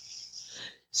her.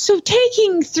 So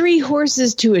taking 3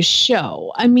 horses to a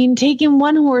show, I mean, taking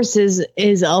 1 horse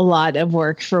is a lot of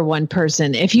work for one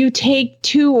person. If you take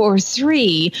 2 or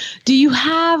 3, do you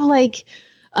have like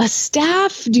a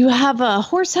staff? Do you have a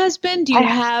horse husband? Do you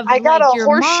have I got like a your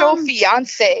horse show mom?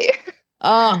 fiance.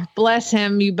 Oh, bless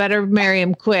him. You better marry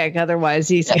him quick. Otherwise,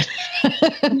 he's.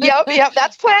 Yep.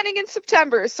 That's planning in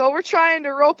September. So we're trying to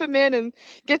rope him in and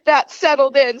get that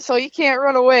settled in so he can't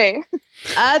run away.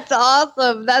 That's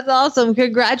awesome.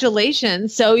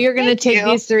 Congratulations. So you're going to take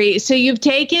these 3. So you've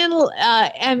taken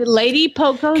and Lady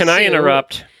Poco. Can I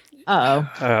interrupt?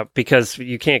 Uh-oh. Because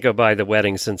you can't go by the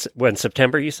wedding since when,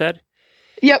 September, you said?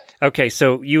 Yep. Okay,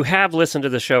 so you have listened to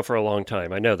the show for a long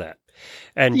time. I know that.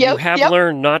 And you have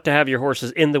learned not to have your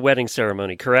horses in the wedding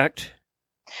ceremony, correct?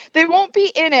 They won't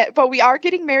be in it, but we are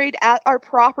getting married at our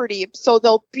property, so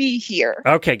they'll be here.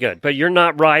 Okay, good. But you're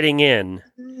not riding in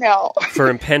No. for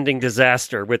impending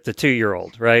disaster with the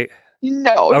 2-year-old, right?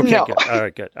 No, Okay, no. good. All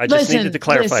right, good. I just needed to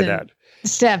clarify that.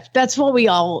 Steph, that's what we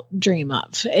all dream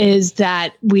of, is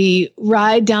that we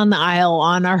ride down the aisle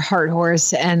on our heart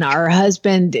horse and our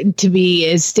husband-to-be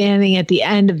is standing at the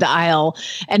end of the aisle,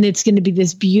 and it's going to be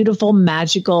this beautiful,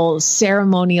 magical,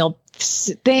 ceremonial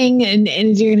thing, and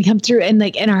you're going to come through, and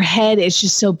like in our head, it's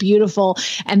just so beautiful.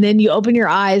 And then you open your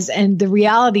eyes, and the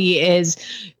reality is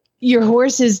your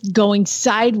horse is going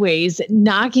sideways,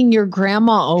 knocking your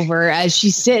grandma over as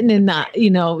she's sitting in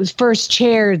the, first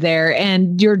chair there,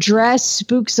 and your dress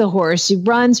spooks the horse. She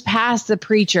runs past the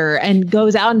preacher and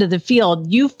goes out into the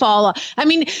field. You fall. I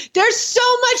mean, there's so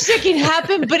much that can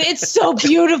happen, but it's so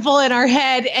beautiful in our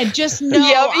head. And just know,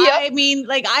 I mean,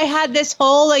 like I had this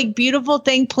whole like beautiful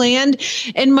thing planned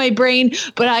in my brain,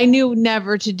 but I knew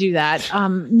never to do that.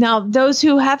 Now those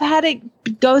who have had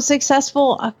it go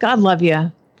successful, God love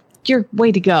you. Your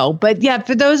way to go. But yeah,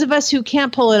 for those of us who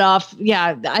can't pull it off,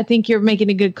 I think you're making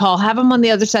a good call. Have them on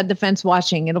the other side of the fence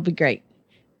watching. It'll be great.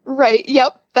 Right.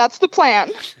 Yep. That's the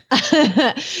plan.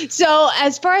 So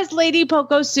as far as Lady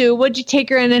Poco Sue, what'd you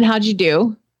take her in and how'd you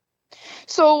do?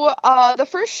 So the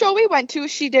first show we went to,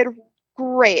 she did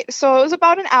great. So it was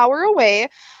about an hour away.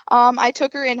 I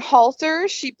took her in halter.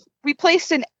 We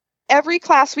placed in every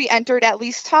class we entered at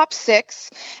least top 6,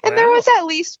 and there was at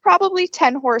least probably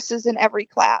 10 horses in every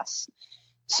class.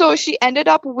 So she ended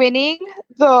up winning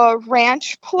the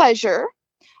Ranch Pleasure.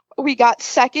 We got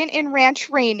second in Ranch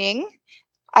Reigning.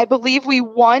 I believe we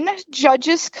won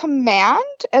Judge's Command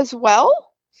as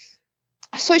well.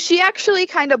 So she actually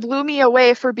kind of blew me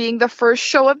away for being the first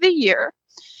show of the year.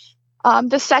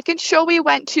 The second show we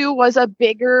went to was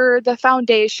the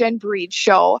Foundation Breed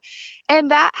Show,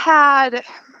 and that had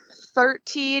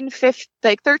 13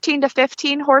 to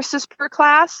 15 horses per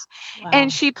class. Wow.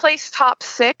 And she placed top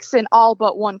 6 in all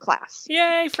but one class.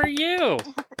 Yay for you.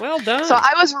 Well done. So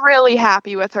I was really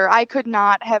happy with her. I could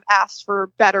not have asked for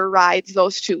better rides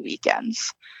those 2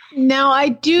 weekends. Now I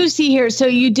do see here, so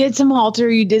you did some halter,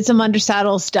 you did some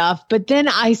undersaddle stuff, but then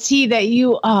I see that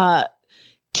you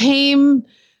came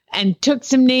and took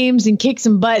some names and kicked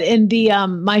some butt in the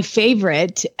my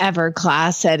favorite ever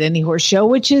class at any horse show,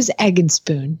 which is Egg and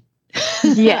Spoon.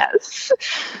 Yes.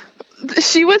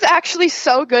 She was actually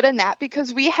so good in that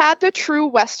because we had the true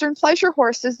Western pleasure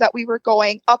horses that we were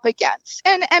going up against.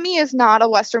 And Emmy is not a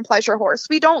Western pleasure horse.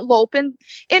 We don't lope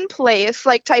in place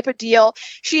like type of deal.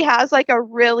 She has like a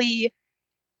really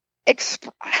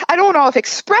I don't know if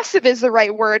expressive is the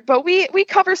right word, but we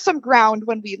cover some ground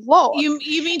when we lope. You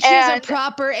mean she has a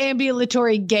proper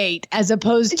ambulatory gait as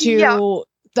opposed to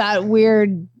that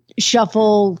weird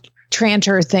shuffle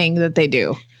tranter thing that they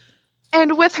do.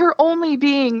 And with her only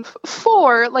being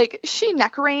 4, like she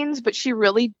neck reins, but she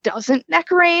really doesn't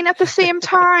neck rein at the same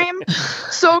time.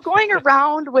 So going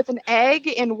around with an egg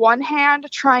in one hand,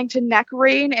 trying to neck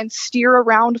rein and steer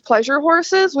around pleasure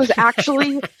horses was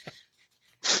actually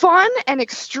fun and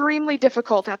extremely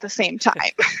difficult at the same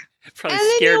time. Probably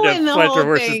scared the pleasure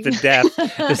horses to death.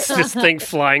 this thing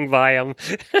flying by them.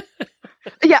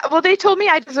 Yeah, well, they told me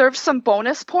I deserved some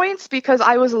bonus points because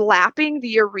I was lapping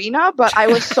the arena, but I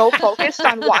was so focused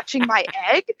on watching my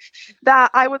egg that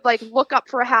I would like look up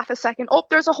for a half a second. Oh,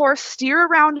 there's a horse, steer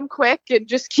around him quick and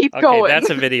just keep going.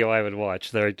 That's a video I would watch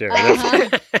there, too.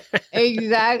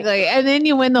 Exactly. And then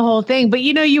you win the whole thing. But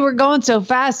you were going so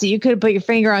fast that you could have put your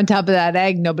finger on top of that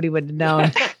egg. Nobody would have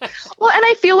known. Well, and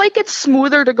I feel like it's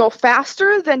smoother to go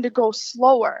faster than to go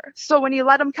slower. So when you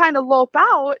let them kind of lope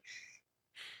out,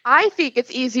 I think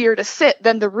it's easier to sit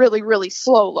than the really, really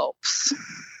slow lopes.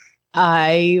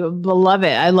 I love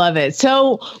it. I love it.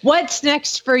 So what's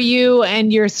next for you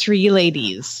and your 3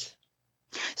 ladies?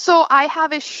 So I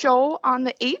have a show on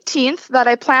the 18th that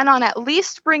I plan on at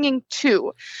least bringing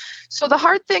 2. So the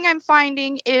hard thing I'm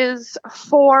finding is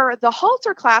for the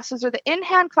halter classes or the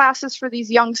in-hand classes for these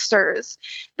youngsters,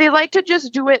 they like to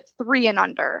just do it 3 and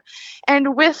under.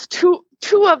 And with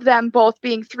two of them both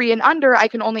being 3 and under, I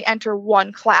can only enter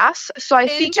one class. So I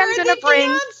think I'm going to bring.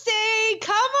 Fiance,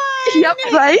 come on. Yep,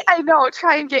 right. I know.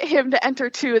 Try and get him to enter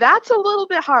 2. That's a little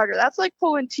bit harder. That's like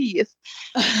pulling teeth.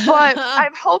 But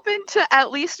I'm hoping to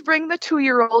at least bring the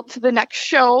 2-year-old to the next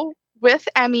show with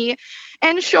Emmy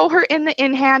and show her in the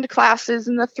in-hand classes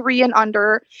in the 3 and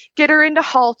under, get her into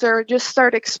halter, just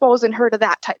start exposing her to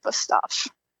that type of stuff.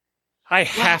 I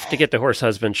have to get the Horse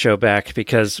Husband show back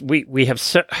because we have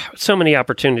so many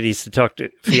opportunities to talk to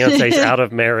fiancés out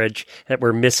of marriage that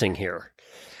we're missing here.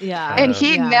 Yeah. And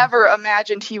he never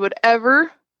imagined he would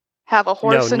ever have a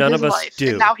horse in his life. Do.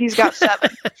 And now he's got 7.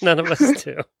 None of us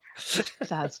do.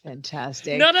 That's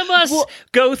fantastic. None of us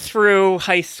go through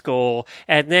high school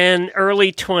and then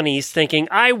early 20s thinking,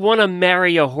 I want to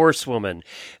marry a horsewoman.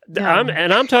 Yeah.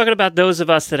 I'm talking about those of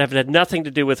us that have had nothing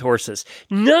to do with horses.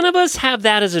 None of us have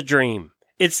that as a dream.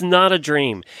 It's not a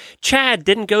dream. Chad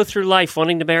didn't go through life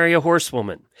wanting to marry a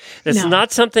horsewoman. That's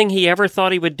not something he ever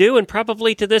thought he would do, and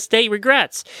probably to this day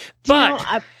regrets.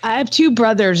 But I have 2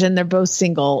 brothers, and they're both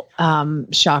single.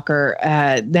 Shocker.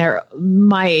 They're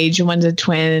my age. One's a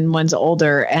twin, and one's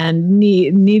older, and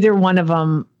neither one of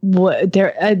them.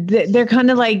 They're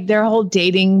kind of like their whole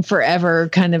dating forever,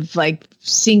 kind of like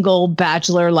single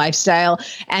bachelor lifestyle,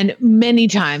 and many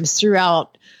times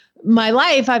throughout my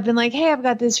life, I've been like, hey, I've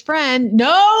got this friend.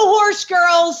 No horse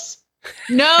girls.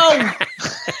 No,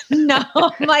 no.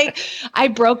 I'm like, I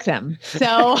broke them.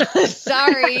 So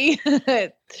sorry.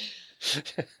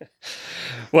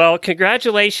 Well,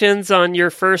 congratulations on your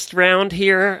first round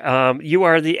here. You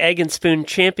are the Egg and Spoon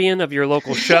champion of your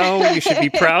local show. You should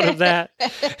be proud of that.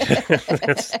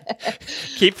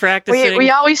 Keep practicing.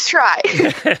 We always try.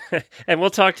 And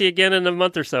we'll talk to you again in a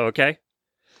month or so, okay?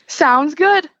 Sounds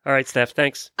good. All right, Steph,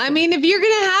 thanks. I mean, if you're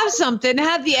going to have something,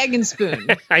 have the Egg and Spoon.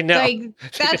 I know. Like,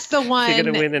 that's the one. You're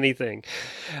going to win anything.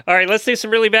 All right, let's do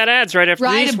some really bad ads right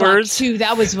after these words. Too.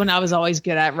 That was when I was always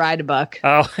good at ride a buck.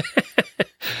 Oh.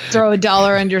 Throw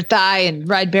 $1 under your thigh and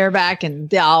ride bareback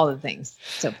and all the things.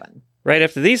 So fun. Right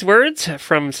after these words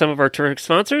from some of our terrific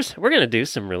sponsors, we're going to do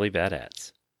some really bad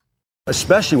ads.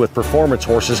 Especially with performance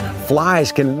horses,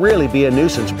 flies can really be a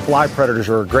nuisance. Fly predators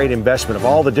are a great investment of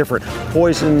all the different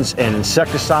poisons and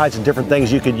insecticides and different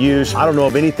things you could use. I don't know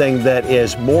of anything that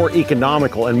is more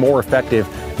economical and more effective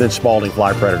than Spalding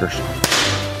fly predators.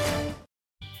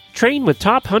 Train with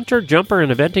top hunter, jumper,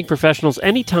 and eventing professionals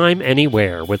anytime,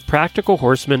 anywhere with Practical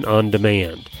Horsemen on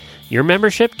Demand. Your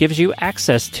membership gives you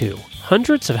access to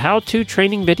hundreds of how-to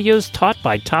training videos taught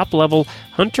by top-level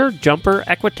hunter, jumper,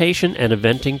 equitation, and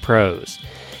eventing pros.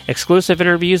 Exclusive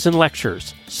interviews and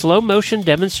lectures, slow-motion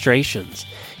demonstrations,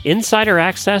 insider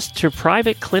access to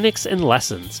private clinics and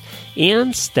lessons,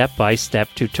 and step-by-step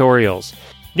tutorials.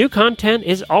 New content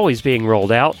is always being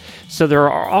rolled out, so there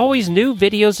are always new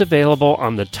videos available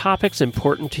on the topics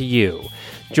important to you.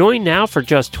 Join now for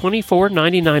just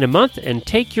 $24.99 a month and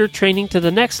take your training to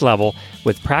the next level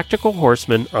with Practical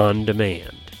Horsemen on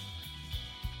Demand.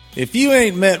 If you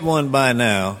ain't met one by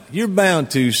now, you're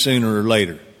bound to sooner or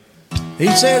later. He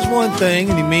says one thing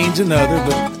and he means another,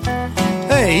 but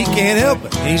hey, he can't help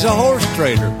it. He's a horse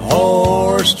trader.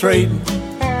 Horse trading.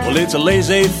 Well, it's a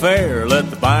laissez-faire. Let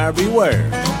the buyer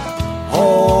beware.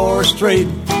 Horse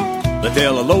trading. They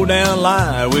tell a low-down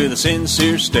lie with a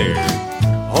sincere stare.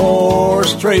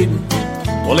 Horse trading.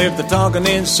 Well, if they're talking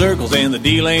in circles and the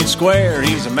deal ain't square,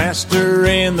 he's a master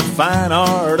in the fine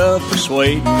art of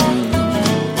persuading.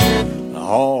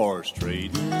 Horse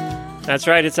trading. That's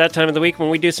right. It's that time of the week when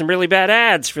we do some really bad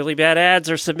ads. Really bad ads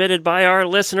are submitted by our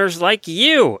listeners like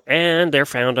you, and they're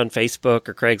found on Facebook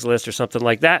or Craigslist or something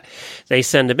like that. They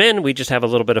send them in. We just have a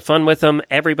little bit of fun with them.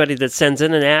 Everybody that sends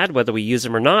in an ad, whether we use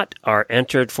them or not, are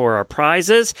entered for our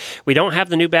prizes. We don't have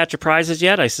the new batch of prizes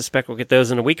yet. I suspect we'll get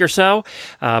those in a week or so,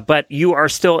 but you are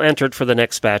still entered for the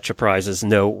next batch of prizes.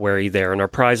 No worry there. And our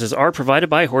prizes are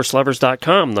provided by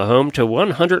horselovers.com, the home to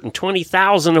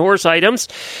 120,000 horse items.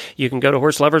 You can go to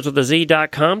horseloverswithaz.com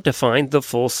to find the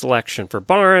full selection for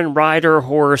barn, rider,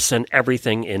 horse, and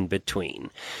everything in between.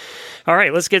 All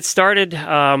right, let's get started.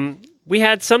 We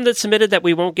had some that submitted that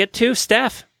we won't get to.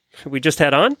 Steph, we just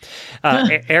had on.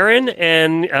 Aaron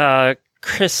and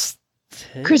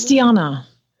Christiana.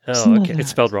 Oh, okay.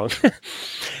 It's spelled wrong.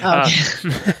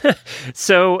 Okay.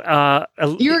 So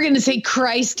you were going to say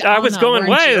Christ. I was going,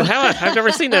 wait, I've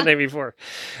never seen that name before.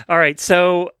 All right,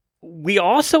 so we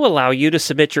also allow you to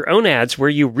submit your own ads where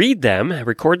you read them,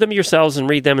 record them yourselves and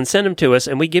read them and send them to us,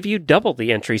 and we give you double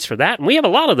the entries for that. And we have a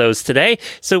lot of those today,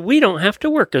 so we don't have to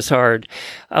work as hard.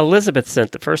 Elizabeth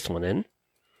sent the first one in.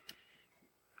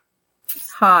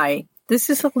 Hi,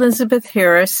 this is Elizabeth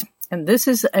Harris, and this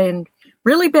is a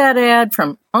Really bad ad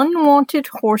from unwanted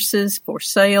horses for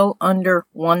sale under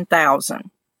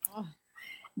 1,000.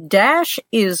 Dash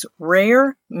is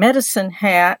rare medicine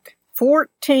hat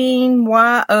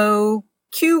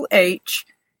 14YOQH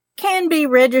can be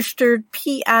registered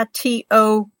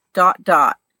PITO ...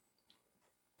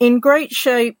 In great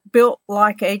shape, built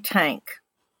like a tank.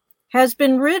 Has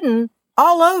been ridden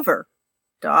all over ...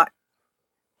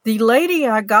 The lady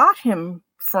I got him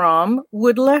from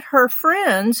would let her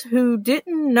friends who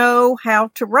didn't know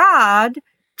how to ride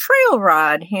trail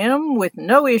ride him with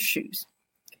no issues.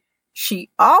 She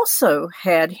also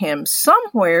had him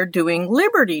somewhere doing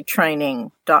liberty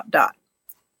training ...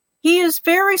 He is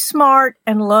very smart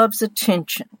and loves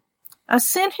attention. I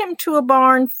sent him to a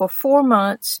barn for 4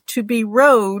 months to be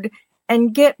rode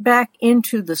and get back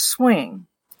into the swing.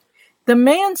 The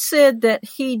man said that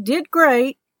he did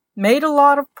great, made a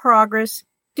lot of progress,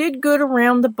 did good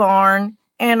around the barn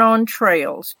and on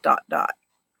trails ...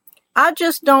 I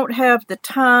just don't have the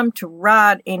time to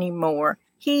ride anymore.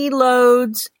 He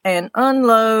loads and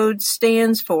unloads,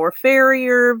 stands for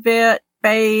farrier, vet,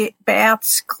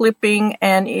 baths, clipping,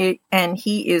 and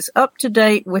he is up to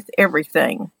date with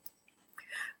everything.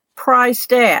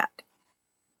 Priced at.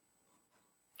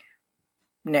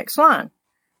 Next line.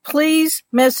 Please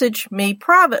message me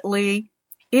privately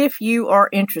if you are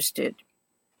interested.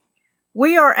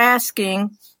 We are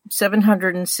asking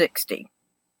 $760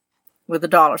 with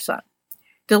a $sign.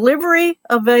 Delivery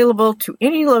available to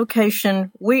any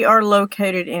location. We are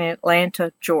located in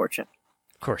Atlanta, Georgia.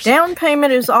 Of course. Down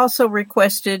payment is also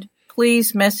requested.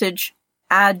 Please message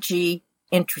IG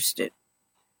interested.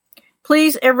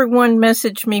 Please, everyone,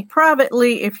 message me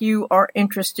privately if you are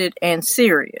interested and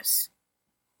serious.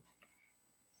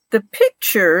 The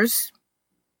pictures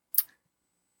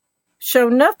show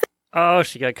nothing. Oh,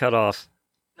 she got cut off.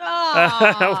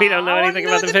 Oh, we don't know anything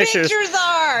about the pictures.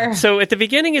 are. So at the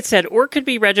beginning it said, or could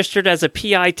be registered as a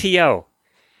PITO.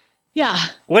 Yeah.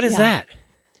 What is that?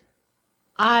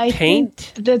 I Paint?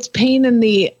 think that's pain in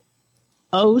the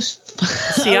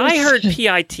See, I heard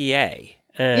PITA.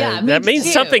 Yeah, me that means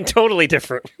too. something totally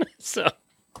different. So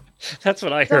that's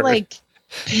what I heard. Like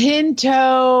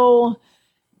Pinto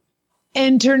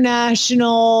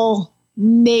International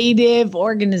Native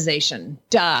Organization.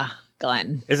 Duh,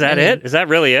 Glenn. Is that it? Is that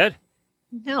really it?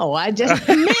 No, I just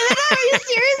made it up. Are you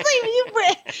seriously?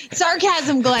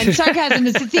 Sarcasm, Glenn. Sarcasm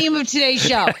is the theme of today's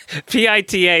show.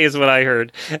 PITA is what I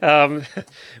heard.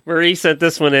 Marie sent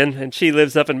this one in, and she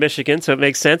lives up in Michigan, so it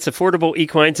makes sense. Affordable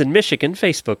Equines in Michigan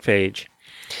Facebook page.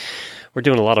 We're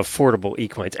doing a lot of affordable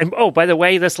equines. And oh, by the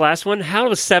way, this last one, how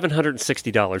was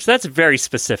 $760? That's very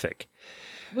specific.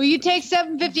 Will you take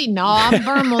 $750? No, I'm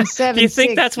firm on $760. Do you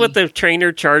think that's what the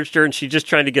trainer charged her and she's just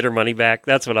trying to get her money back?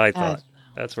 That's what I thought.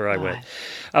 That's where I went.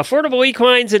 Affordable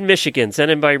Equines in Michigan,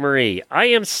 sent in by Marie. I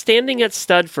am standing at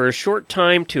stud for a short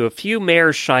time to a few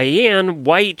mares Cheyenne,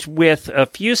 white with a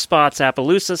few spots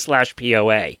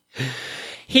Appaloosa/POA.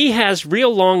 He has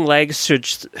real long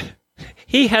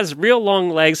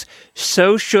legs,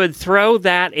 so should throw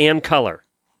that and color.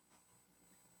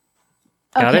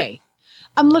 Got okay. it?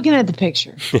 I'm looking at the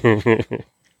picture.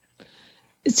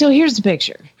 So here's the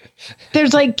picture.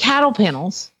 There's like cattle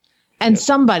panels and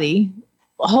somebody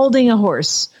holding a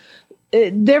horse.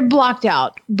 They're blocked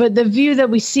out, but the view that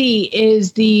we see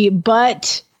is the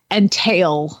butt and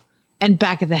tail and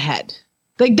back of the head.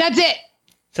 Like, that's it.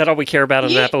 Is that all we care about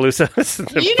in Appaloosa?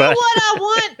 You know what I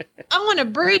want? I want to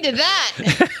breed to that.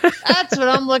 That's what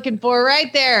I'm looking for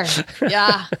right there.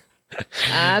 Yeah.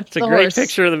 That's it's a great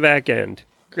picture of the back end.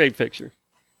 Great picture.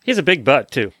 He has a big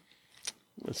butt, too.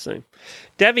 Let's see.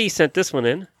 Debbie sent this one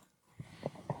in.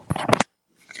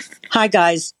 Hi,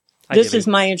 guys. This is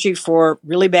my entry for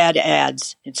really bad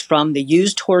ads. It's from the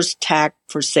Used Horse Tack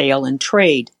for Sale and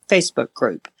Trade Facebook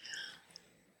group.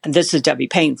 And this is Debbie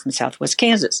Payne from Southwest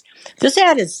Kansas. This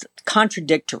ad is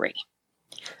contradictory.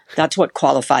 That's what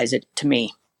qualifies it to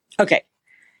me. Okay.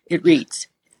 It reads,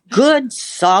 good,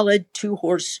 solid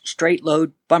 2-horse straight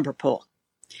load bumper pull.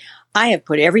 I have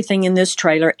put everything in this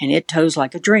trailer and it tows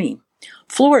like a dream.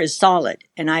 Floor is solid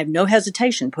and I have no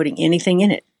hesitation putting anything in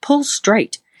it. Pulls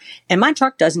straight. And my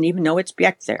truck doesn't even know it's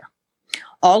back there.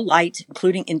 All lights,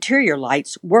 including interior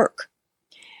lights, work.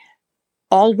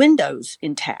 All windows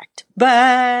intact,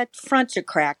 but fronts are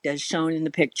cracked as shown in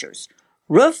the pictures.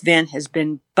 Roof vent has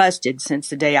been busted since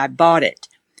the day I bought it.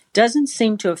 Doesn't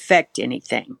seem to affect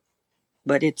anything,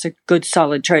 but it's a good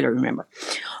solid trailer, remember.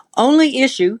 Only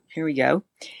issue, here we go,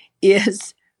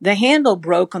 is the handle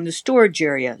broke on the storage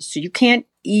area, so you can't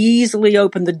easily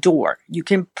open the door. You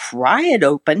can pry it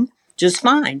open just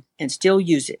fine and still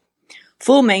use it.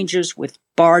 Full mangers with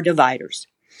bar dividers.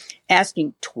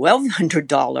 asking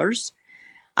 $1,200.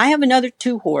 I have another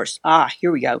 2-horse.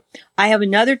 Here we go. I have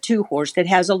another 2-horse that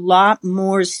has a lot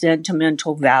more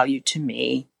sentimental value to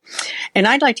me. And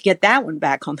I'd like to get that one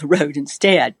back on the road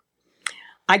instead.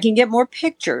 I can get more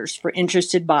pictures for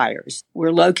interested buyers.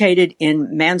 We're located in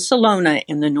Mansalona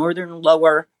in the northern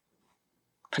lower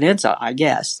peninsula, I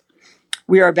guess.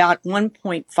 We are about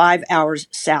 1.5 hours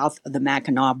south of the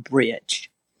Mackinac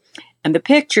Bridge. And the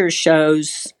picture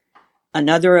shows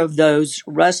another of those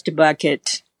rust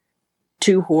bucket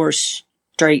 2-horse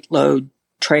straight load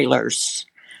trailers.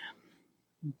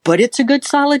 But it's a good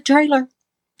solid trailer.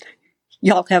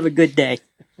 Y'all have a good day.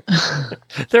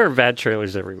 There are bad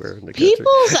trailers everywhere in the country.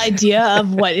 People's idea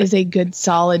of what is a good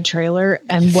solid trailer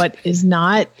and what is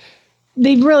not,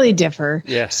 they really differ.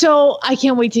 Yeah. So I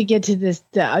can't wait to get to this,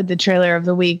 the trailer of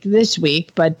the week this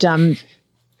week, but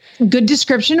good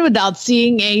description without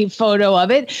seeing a photo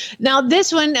of it. Now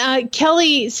this one,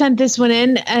 Kelly sent this one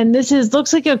in, and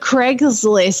looks like a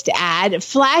Craigslist ad.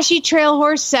 Flashy trail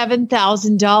horse,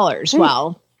 $7,000.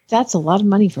 Wow, that's a lot of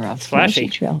money for a flashy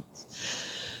trail.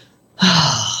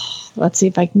 Let's see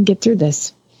if I can get through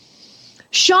this.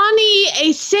 Shawnee,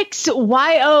 a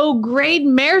 6YO grade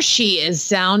mare she is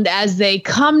sound as they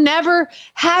come, never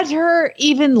had her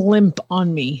even limp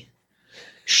on me.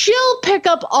 She'll pick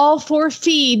up all 4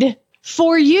 feed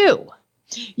for you.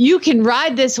 You can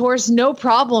ride this horse no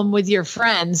problem with your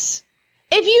friends.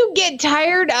 If you get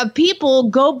tired of people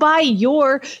go by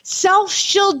yourself,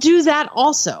 she'll do that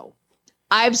also.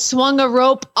 I've swung a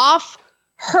rope off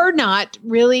her, not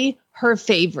really her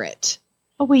favorite.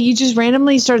 Oh, wait, you just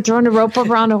randomly started throwing a rope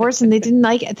around a horse and they didn't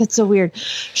like it? That's so weird.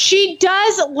 She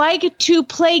does like to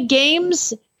play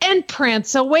games and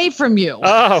prance away from you.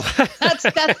 Oh,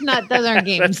 that's not, those aren't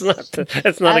games.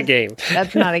 That's not a game.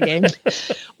 That's not a game.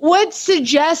 Would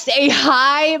suggest a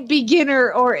high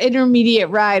beginner or intermediate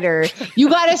rider. You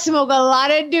got to smoke a lot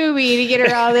of doobie to get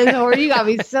her on this horse. You got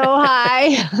to be so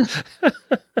high.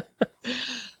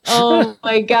 Oh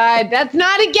my God, that's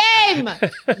not a game.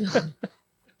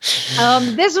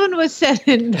 This one was sent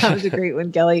in. That was a great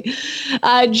one, Kelly.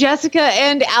 Jessica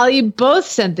and Allie both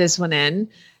sent this one in.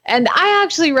 And I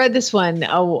actually read this one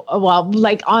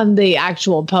like on the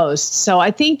actual post. So I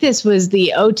think this was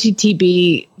the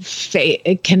OTTB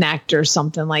Connect or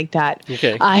something like that.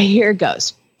 Okay. Here it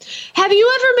goes. Have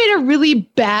you ever made a really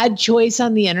bad choice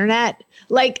on the internet?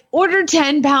 Like order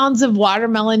 10 pounds of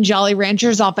watermelon Jolly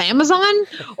Ranchers off Amazon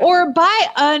or buy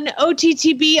an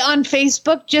OTTB on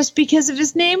Facebook just because of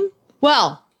his name?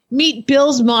 Well, meet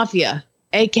Bill's Mafia,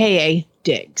 a.k.a.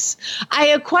 Diggs. I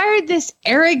acquired this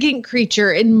arrogant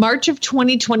creature in March of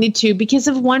 2022 because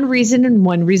of one reason and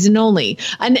one reason only,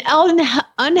 an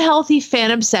unhealthy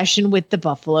fan obsession with the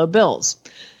Buffalo Bills.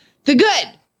 The good.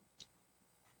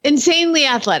 Insanely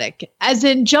athletic, as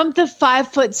in jump the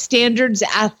 5-foot standards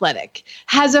athletic,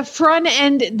 has a front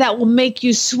end that will make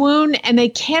you swoon and a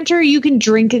canter you can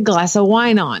drink a glass of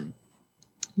wine on.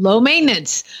 Low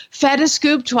maintenance, fed a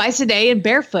scoop twice a day and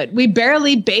barefoot. We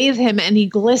barely bathe him and he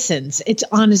glistens. It's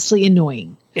honestly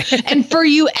annoying. And for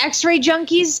you X-ray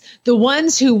junkies, the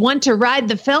ones who want to ride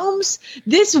the films,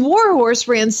 this warhorse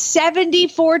ran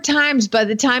 74 times by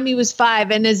the time he was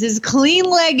 5 and is as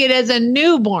clean-legged as a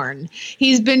newborn.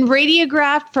 He's been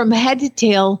radiographed from head to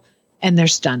tail, and they're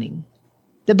stunning.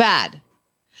 The bad.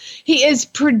 He is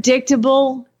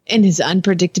predictable in his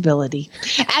unpredictability.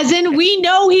 As in, we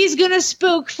know he's going to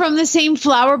spook from the same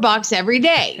flower box every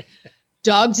day.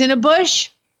 Dogs in a bush?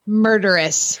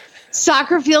 Murderous.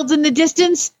 Soccer fields in the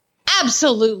distance?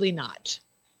 Absolutely not.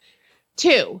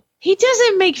 2, he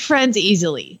doesn't make friends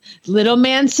easily. Little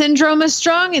man syndrome is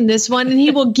strong in this one, and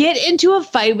he will get into a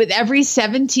fight with every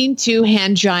 17-2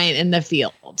 hand giant in the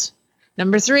field.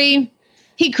 Number 3,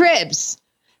 he cribs.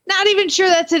 Not even sure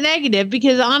that's a negative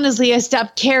because honestly, I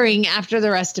stopped caring after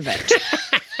the rest of it.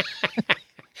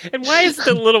 And why is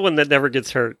the little one that never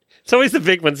gets hurt? It's always the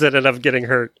big ones that end up getting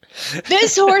hurt.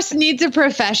 This horse needs a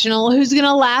professional who's going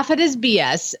to laugh at his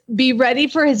BS, be ready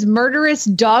for his murderous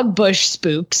dog bush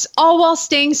spooks, all while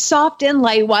staying soft and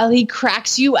light while he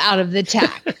cracks you out of the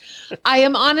tack. I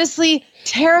am honestly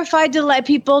terrified to let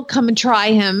people come and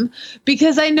try him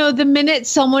because I know the minute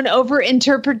someone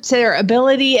overinterprets their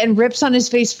ability and rips on his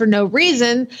face for no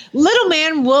reason, little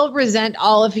man will resent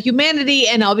all of humanity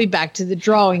and I'll be back to the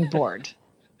drawing board.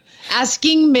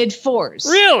 Asking mid-4s.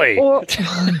 Really?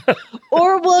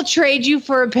 Or we'll trade you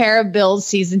for a pair of Bills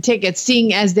season tickets,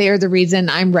 seeing as they are the reason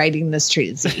I'm writing this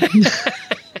treatise.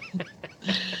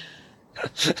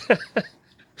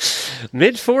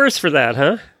 Mid-4s for that,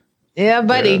 huh? Yeah,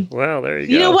 buddy. Well, there you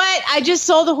go. You know what? I just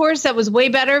sold a horse that was way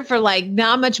better for like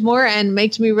not much more, and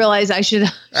makes me realize I should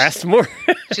ask more.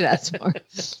 Should ask more.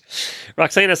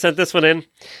 Roxana sent this one in.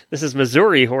 This is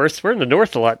Missouri horse. We're in the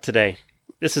north a lot today.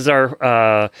 This is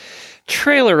our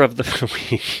trailer of the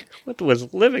week. What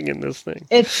was living in this thing?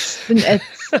 It's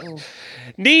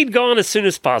Need gone as soon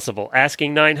as possible.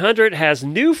 Asking 900, has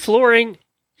new flooring.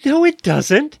 No, it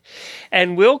doesn't.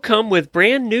 And will come with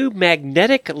brand new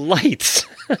magnetic lights.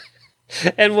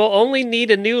 And will only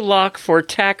need a new lock for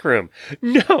tack room.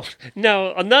 No,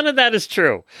 none of that is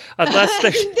true. Unless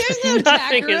there's no nothing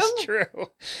tack room. is true.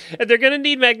 And they're going to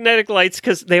need magnetic lights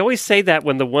because they always say that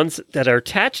when the ones that are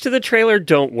attached to the trailer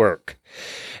don't work.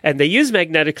 And they use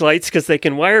magnetic lights because they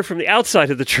can wire from the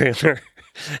outside of the trailer.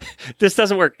 This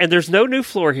doesn't work. And there's no new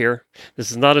floor here.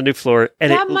 This is not a new floor.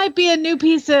 And that might be a new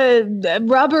piece of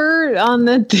rubber on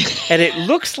the... And it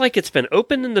looks like it's been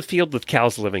opened in the field with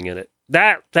cows living in it.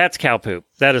 That's cow poop.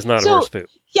 That is not horse poop.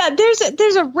 Yeah,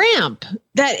 there's a ramp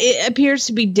that it appears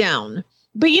to be down.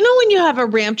 But you know when you have a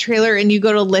ramp trailer and you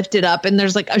go to lift it up and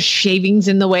there's like a shavings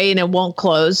in the way and it won't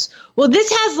close? Well, this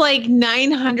has like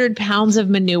 900 pounds of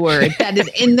manure that is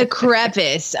in the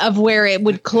crevice of where it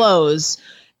would close.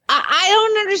 I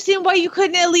don't understand why you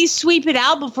couldn't at least sweep it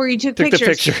out before you took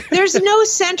pictures. There's no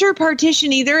center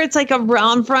partition either. It's like a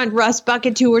round front rust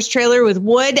bucket 2-horse trailer with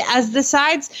wood as the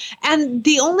sides. And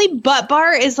the only butt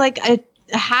bar is like a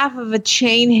half of a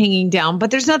chain hanging down, but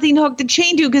there's nothing to hook the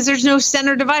chain to because there's no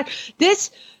center divider.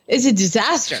 This is a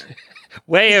disaster.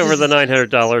 Way over the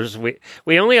 $900.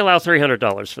 We only allow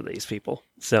 $300 for these people.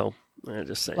 So I'm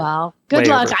just saying. Well, good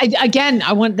luck.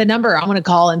 I want the number. I want to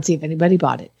call and see if anybody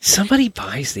bought it. Somebody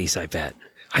buys these, I bet.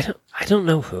 I don't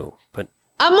know who, but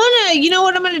you know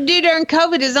what I'm gonna do during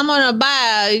COVID is I'm gonna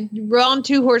buy a wrong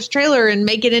 2-horse trailer and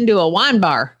make it into a wine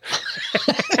bar.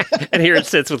 And here it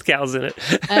sits with cows in it.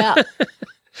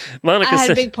 Monica I had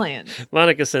a big plan.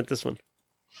 Monica sent this one.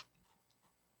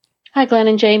 Hi, Glenn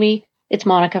and Jamie. It's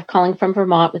Monica calling from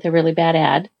Vermont with a really bad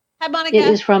ad. Hi, Monica. It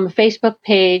is from a Facebook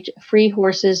page, Free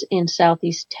Horses in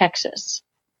Southeast Texas.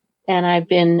 And I've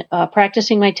been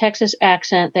practicing my Texas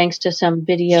accent thanks to some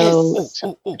video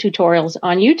tutorials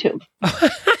on YouTube.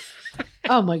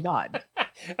 Oh, my God.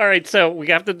 All right, so we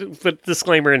have to put a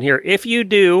disclaimer in here. If you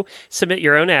do submit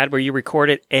your own ad where you record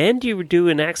it and you do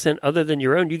an accent other than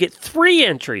your own, you get 3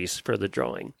 entries for the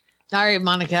drawing. All right,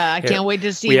 Monica. I can't wait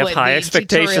to see we what have high the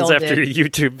expectations after did. your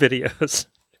YouTube videos.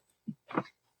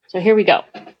 So here we go.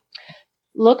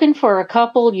 Looking for a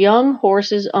couple young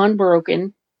horses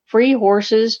unbroken, free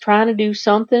horses trying to do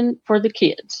something for the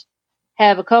kids.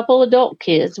 Have a couple adult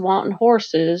kids wanting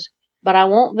horses, but I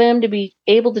want them to be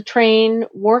able to train,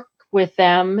 work with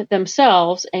them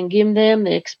themselves, and give them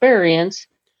the experience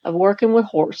of working with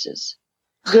horses.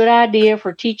 Good idea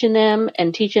for teaching them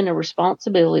and teaching a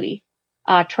responsibility.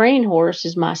 I train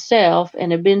horses myself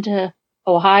and have been to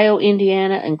Ohio,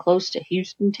 Indiana, and close to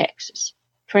Houston, Texas.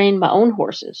 Trained my own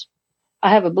horses. I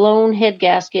have a blown head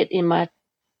gasket in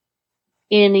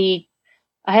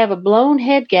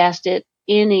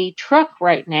a truck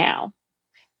right now.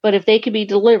 But if they could be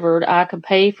delivered, I could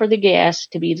pay for the gas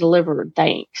to be delivered.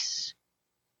 Thanks.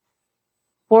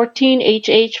 14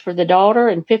 HH for the daughter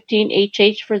and 15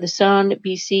 HH for the son.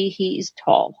 BC, he's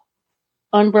tall.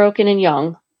 Unbroken and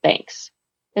young. Thanks.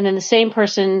 And then the same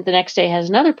person the next day has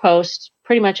another post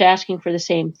pretty much asking for the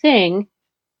same thing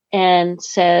and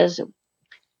says,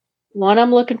 one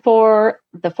I'm looking for,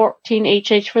 the 14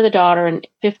 HH for the daughter and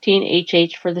 15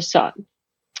 HH for the son.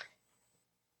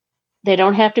 They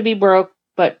don't have to be broke,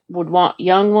 but would want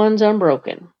young ones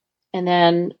unbroken. And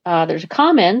then there's a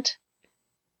comment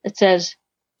that says,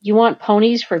 you want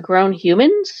ponies for grown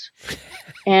humans?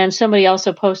 And somebody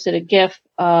also posted a GIF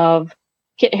of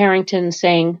Kit Harington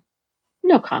saying,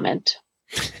 no comment.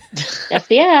 That's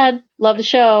the ad. Love the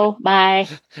show. Bye.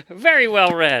 Very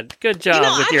well read. Good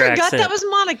job with your accent. I forgot that was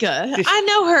Monica. I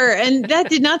know her, and that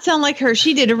did not sound like her.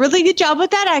 She did a really good job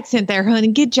with that accent there, honey.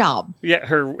 Good job. Yeah,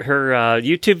 her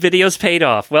YouTube videos paid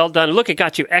off. Well done. Look, it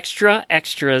got you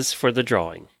extras for the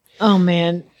drawing. Oh,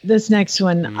 man. This next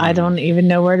one, I don't even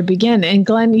know where to begin. And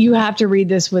Glenn, you have to read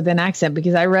this with an accent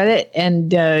because I read it and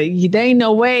there ain't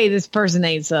no way this person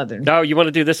ain't Southern. No, you want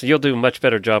to do this and you'll do a much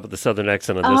better job with the Southern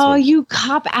accent on this one. Oh, you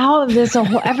cop out of this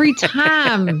every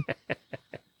time.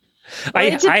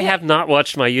 I have not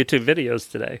watched my YouTube videos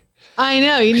today. I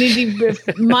know. You need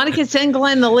to, Monica, send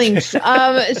Glenn the links.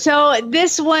 So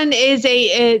this one is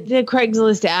the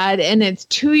Craigslist ad and it's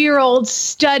 2-year-old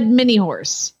stud mini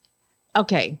horse.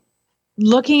 Okay.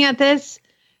 Looking at this,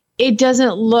 it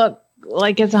doesn't look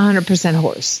like it's 100%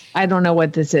 horse. I don't know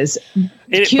what this is.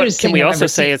 But can we also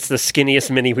say it's the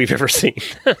skinniest mini we've ever seen?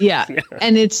 Yeah.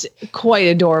 And it's quite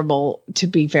adorable, to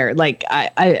be fair. Like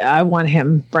I want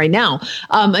him right now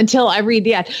until I read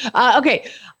the ad. Okay.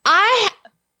 I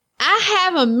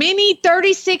have a mini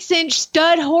 36-inch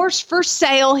stud horse for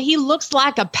sale. He looks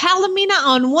like a palomino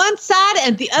on one side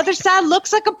and the other side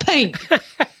looks like a paint.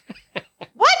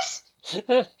 What?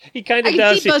 He kind of does.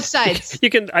 I can see both sides.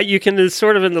 You can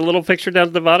sort of in the little picture down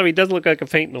at the bottom, he does look like a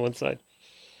paint on one side.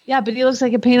 Yeah, but he looks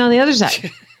like a paint on the other side.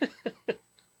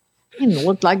 He didn't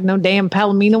look like no damn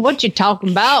palomino. What you talking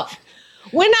about?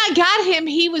 When I got him,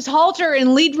 he was halter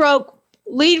and lead rope.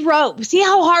 See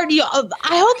how hard you. I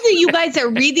hope that you guys that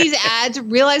read these ads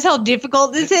realize how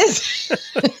difficult this is.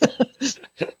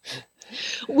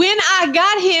 When I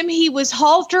got him, he was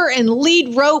halter and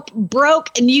lead rope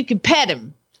broke, and you could pet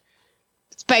him.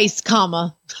 Space,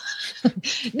 comma.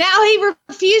 Now he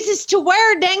refuses to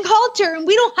wear a dang halter, and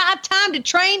we don't have time to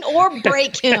train or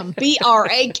break him.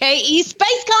 BRAKE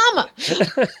space, comma.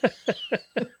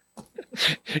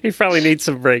 He probably needs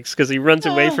some breaks because he runs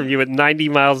away from you at 90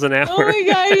 miles an hour. Oh my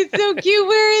God, he's so cute.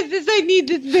 Where is this? I need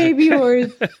this baby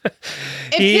horse.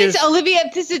 Olivia,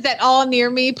 if this is at all near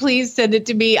me, please send it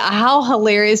to me. How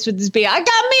hilarious would this be? I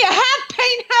got me a half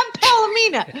paint, half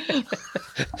palomino.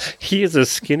 He is the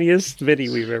skinniest mini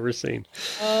we've ever seen.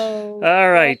 Oh.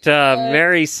 All right.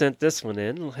 Mary sent this one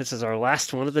in. This is our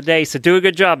last one of the day. So do a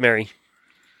good job, Mary.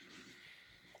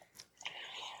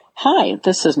 Hi,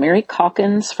 this is Mary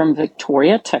Calkins from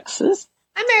Victoria, Texas.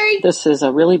 Hi, Mary. This is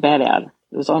a really bad ad.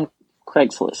 It was on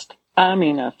Facebook.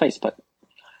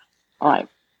 All right.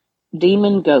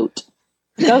 Demon goat.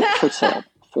 Goat for sale.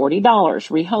 $40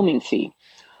 rehoming fee.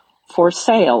 For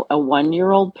sale, a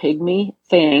 1-year-old pygmy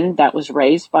thing that was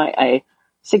raised by a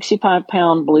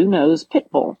 65-pound blue-nosed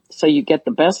pit bull. So you get the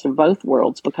best of both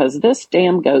worlds because this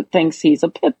damn goat thinks he's a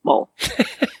pit bull.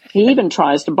 He even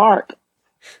tries to bark,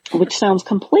 which sounds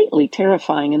completely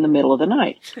terrifying in the middle of the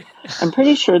night. I'm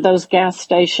pretty sure those gas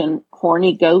station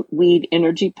horny goat weed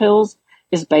energy pills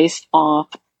is based off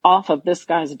of this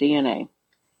guy's DNA.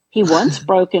 He once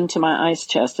broke into my ice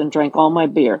chest and drank all my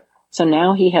beer, so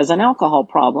now he has an alcohol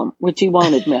problem, which he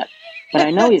won't admit. But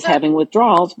I know he's having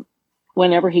withdrawals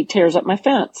whenever he tears up my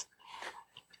fence.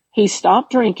 He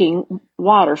stopped drinking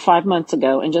water 5 months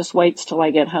ago and just waits till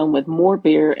I get home with more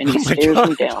beer and he stares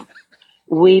me down.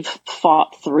 We've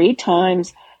fought 3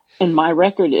 times, and my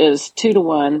record is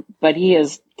 2-1, but he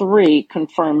has 3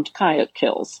 confirmed coyote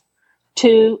kills,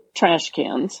 2 trash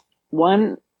cans,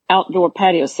 1 outdoor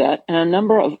patio set, and a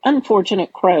number of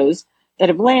unfortunate crows that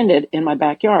have landed in my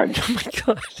backyard. Oh, my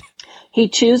God. He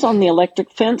chews on the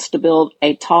electric fence to build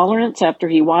a tolerance after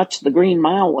he watched The Green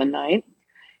Mile one night.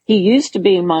 He used to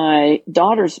be my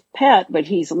daughter's pet, but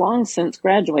he's long since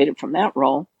graduated from that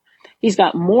role. He's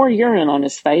got more urine on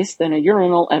his face than a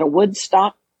urinal at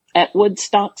Woodstock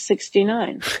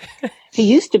 69. He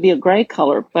used to be a gray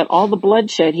color, but all the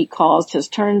bloodshed he caused has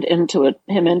turned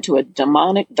him into a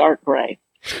demonic dark gray.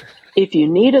 If you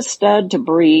need a stud to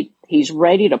breed, he's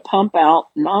ready to pump out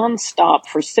nonstop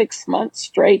for 6 months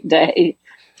straight, day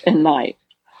and night.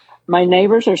 My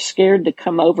neighbors are scared to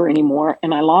come over anymore,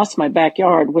 and I lost my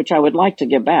backyard, which I would like to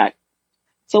get back.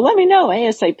 So let me know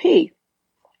ASAP.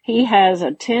 He has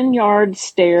a 10-yard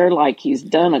stare like he's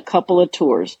done a couple of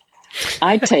tours.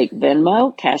 I take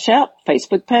Venmo, Cash App,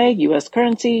 Facebook Pay, U.S.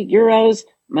 currency, euros,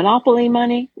 Monopoly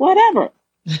money, whatever.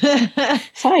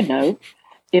 Side note,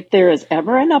 if there is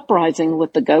ever an uprising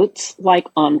with the goats like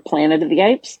on Planet of the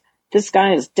Apes, this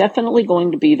guy is definitely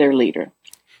going to be their leader.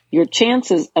 Your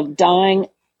chances of dying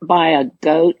by a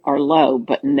goat are low,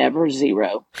 but never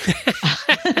zero.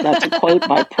 That's a quote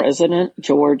by President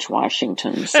George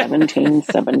Washington,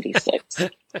 1776.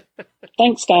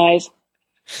 Thanks, guys.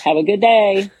 Have a good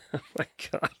day. Oh, my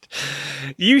God.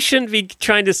 You shouldn't be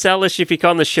trying to sell this if you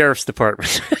call the sheriff's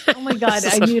department. Oh, my God.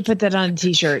 I need to put that on a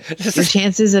T-shirt. Your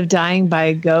chances of dying by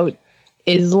a goat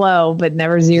is low, but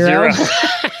never zero.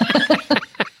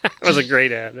 That was a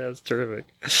great ad. That was terrific.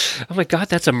 Oh, my God.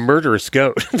 That's a murderous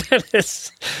goat.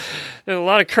 There's a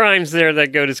lot of crimes there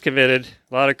that goat has committed.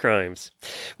 A lot of crimes.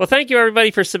 Well, thank you,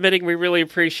 everybody, for submitting. We really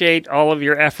appreciate all of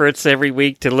your efforts every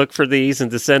week to look for these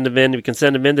and to send them in. You can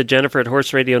send them in to Jennifer at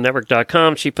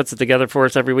horseradionetwork.com. She puts it together for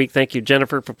us every week. Thank you,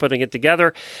 Jennifer, for putting it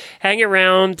together. Hang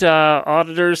around,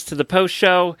 auditors, to the post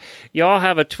show. Y'all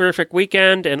have a terrific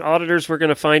weekend. And auditors, we're going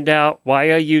to find out why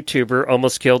a YouTuber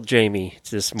almost killed Jamie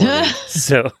this morning.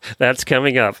 So that's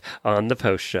coming up on the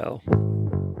post show.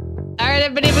 All right,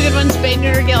 everybody, have a good one. Spade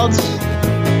Neuter Guild.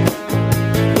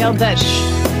 Yell Dutch.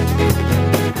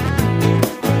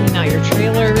 Clean out your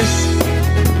trailers.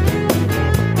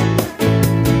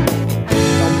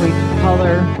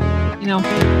 color. You know,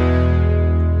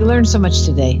 you learned so much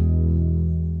today.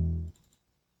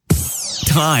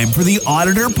 Time for the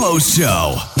Auditor Post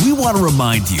Show. We want to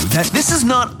remind you that this is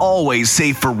not always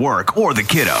safe for work or the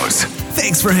kiddos.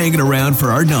 Thanks for hanging around for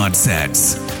our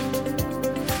nonsense.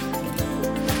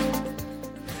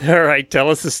 All right, tell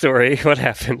us the story. What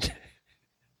happened?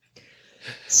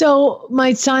 So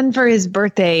my son, for his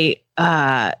birthday,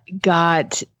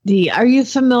 got are you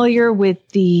familiar with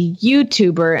the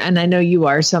YouTuber? And I know you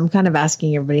are, so I'm kind of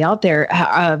asking everybody out there,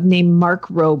 named Mark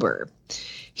Rober.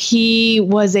 He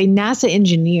was a NASA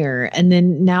engineer and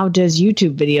then now does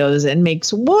YouTube videos and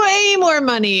makes way more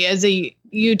money as a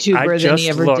YouTuber than he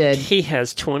ever did. He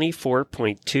has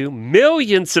 24.2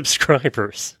 million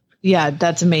subscribers. Yeah,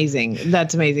 that's amazing.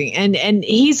 That's amazing. And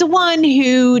he's the one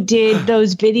who did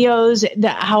those videos.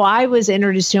 How I was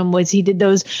introduced to him was he did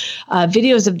those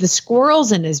videos of the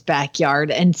squirrels in his backyard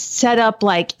and set up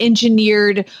like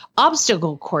engineered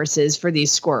obstacle courses for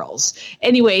these squirrels.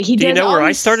 Anyway, Do you know where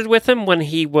I started with him? When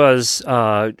he was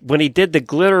when he did the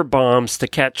glitter bombs to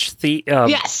catch the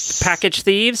package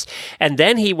thieves, and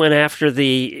then he went after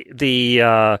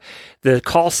the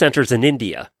call centers in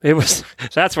India.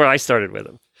 That's where I started with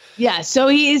him. Yeah, so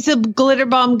he's a glitter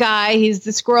bomb guy. He's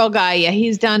the squirrel guy. Yeah,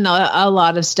 he's done a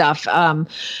lot of stuff. And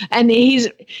he's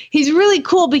really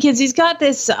cool because he's got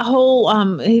this whole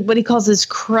what he calls his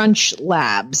Crunch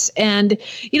Labs. And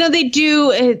they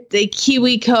do the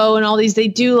KiwiCo and all these. They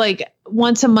do like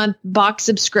once a month box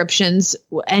subscriptions,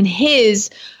 and his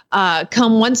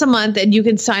come once a month, and you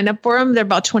can sign up for them. They're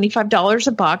about $25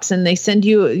 a box, and they send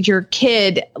you your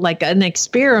kid like an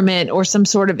experiment or some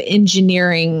sort of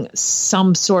engineering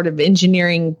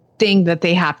thing that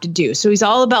they have to do. So he's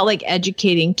all about like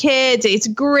educating kids. It's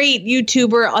a great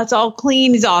YouTuber. It's all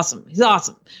clean. He's awesome.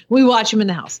 We watch him in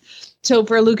the house. So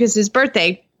for Lucas's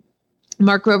birthday,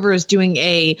 Mark Rover is doing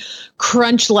a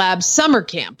Crunch Lab summer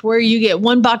camp where you get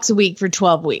 $1 a week for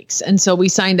 12 weeks. And so we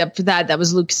signed up for that. That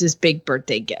was Lucas's big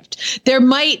birthday gift. There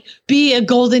might be a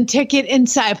golden ticket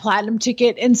inside, a platinum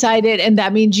ticket inside it. And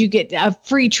that means you get a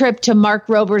free trip to Mark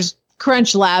Rover's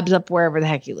Crunch Labs up wherever the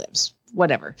heck he lives,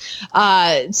 whatever.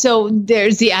 So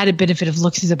there's the added benefit of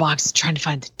looking through the box and trying to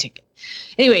find the ticket.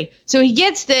 Anyway, so he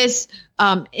gets this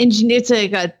it's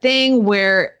like a thing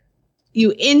where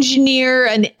you engineer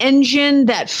an engine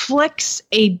that flicks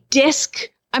a disc.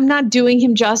 I'm not doing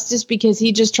him justice because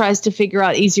he just tries to figure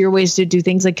out easier ways to do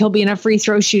things. Like he'll be in a free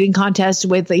throw shooting contest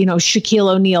with,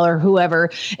 Shaquille O'Neal or whoever,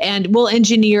 and we'll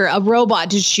engineer a robot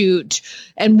to shoot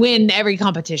and win every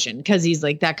competition because he's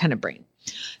like that kind of brain.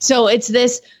 So it's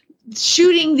this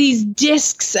shooting these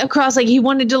discs across, like he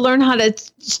wanted to learn how to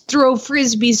throw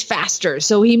frisbees faster.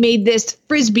 So he made this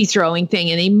frisbee throwing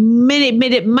thing and he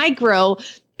made it micro.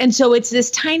 And so it's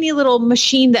this tiny little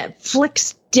machine that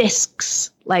flicks discs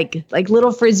like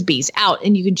little frisbees out,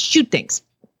 and you can shoot things.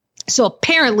 So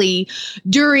apparently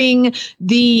during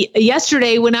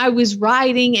yesterday when I was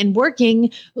riding and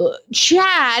working,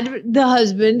 Chad, the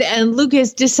husband, and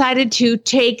Lucas decided to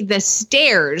take the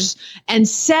stairs and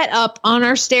set up on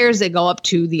our stairs that go up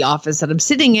to the office that I'm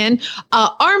sitting in,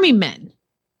 army men,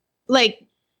 like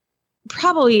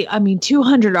probably,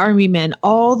 200 army men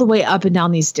all the way up and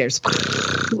down these stairs,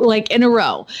 like in a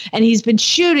row. And he's been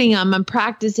shooting them and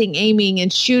practicing aiming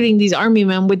and shooting these army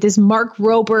men with this Mark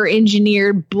Rober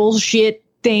engineered bullshit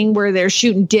thing where they're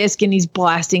shooting disc and he's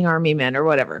blasting army men or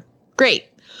whatever. Great.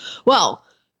 Well,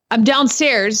 I'm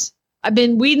downstairs. I've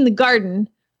been weeding the garden.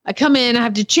 I come in, I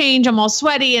have to change. I'm all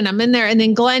sweaty and I'm in there. And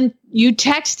then Glenn, you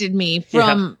texted me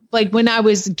from like when I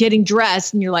was getting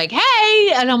dressed and you're like,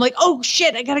 hey, and I'm like, oh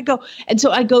shit, I gotta go. And so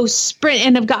I go sprint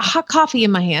and I've got hot coffee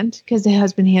in my hand because the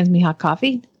husband hands me hot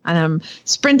coffee and I'm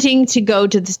sprinting to go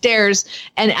to the stairs.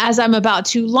 And as I'm about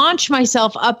to launch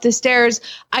myself up the stairs,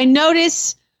 I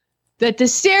notice that the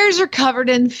stairs are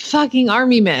covered in fucking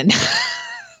army men.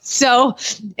 So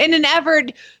in an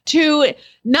effort to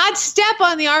not step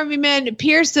on the army men,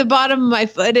 pierce the bottom of my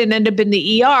foot and end up in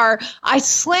the ER, I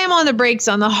slam on the brakes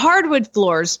on the hardwood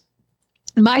floors.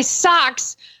 My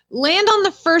socks land on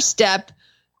the first step.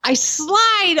 I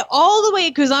slide all the way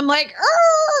because I'm like,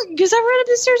 because I run up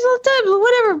the stairs all the time, but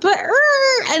whatever. But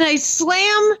and I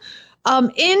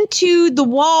slam into the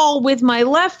wall with my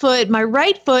left foot. My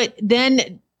right foot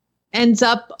then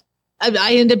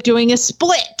I end up doing a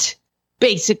split.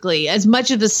 Basically, as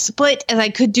much of a split as I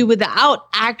could do without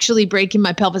actually breaking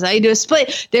my pelvis. I do a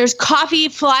split. There's coffee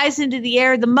flies into the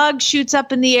air. The mug shoots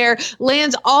up in the air,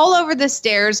 lands all over the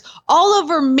stairs, all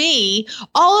over me,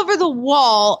 all over the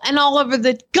wall, and all over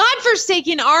the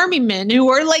godforsaken army men who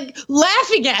are like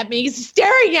laughing at me,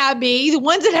 staring at me, the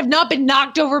ones that have not been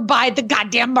knocked over by the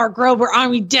goddamn Mark Rober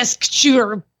army disc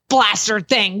shooter blaster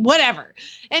thing, whatever.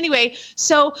 Anyway,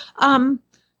 so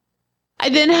I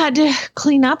then had to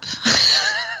clean up.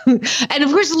 And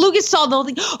of course, Lucas saw the whole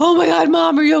thing. Oh my God,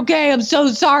 Mom, are you okay? I'm so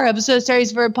sorry. I'm so sorry.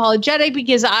 He's very apologetic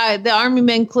because the Army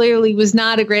men clearly was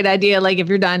not a great idea. Like, if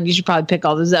you're done, you should probably pick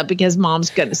all this up because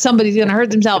somebody's going to hurt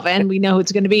themselves, and we know who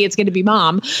it's going to be. It's going to be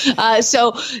Mom.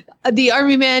 So the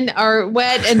Army men are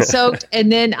wet and soaked,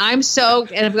 and then I'm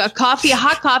soaked, and I've got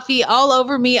hot coffee all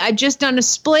over me. I just done a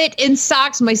split in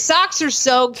socks. My socks are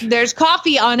soaked. There's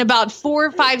coffee on about 4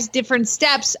 or 5 different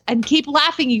steps, and keep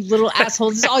laughing, you little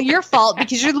assholes. It's all your fault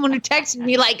because you're the one who texted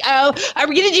me like, oh, are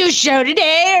we going to do a show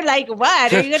today? Or like,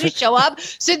 what? Are you going to show up?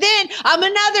 So then I'm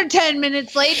another 10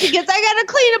 minutes late because I got to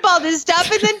clean up all this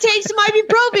stuff and then take some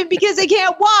ibuprofen because I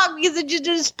can't walk because I just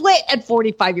did a split at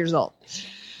 45 years old.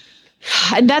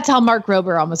 And that's how Mark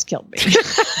Rober almost killed me.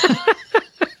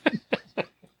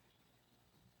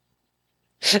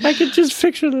 I could just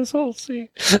picture this whole scene.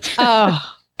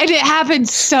 Oh, and it happened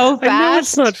so fast. I know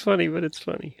it's not funny, but it's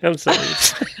funny. I'm sorry.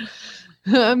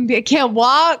 I can't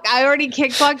walk. I already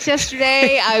kickboxed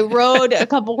yesterday. I rode a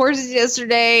couple horses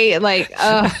yesterday. Like,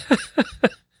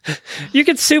 you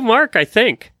could sue Mark, I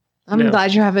think. I'm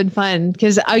glad you're having fun.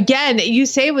 Because again, you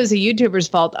say it was a YouTuber's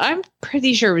fault. I'm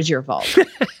pretty sure it was your fault.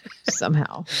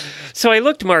 Somehow. So I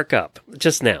looked Mark up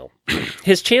just now.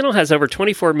 His channel has over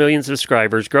 24 million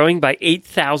subscribers, growing by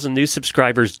 8,000 new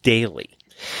subscribers daily.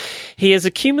 He has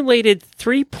accumulated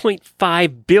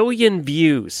 3.5 billion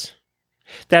views.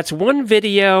 That's one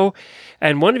video,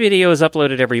 and one video is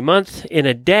uploaded every month. In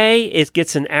a day, it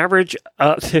gets an average,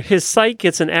 his site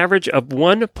gets an average of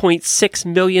 1.6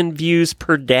 million views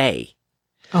per day.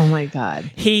 Oh my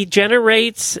God. He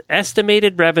generates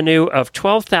estimated revenue of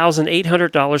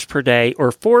 $12,800 per day,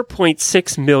 or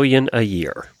 $4.6 million a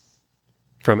year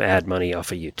from ad money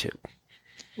off of YouTube.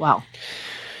 Wow.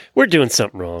 We're doing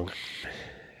something wrong.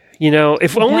 You know,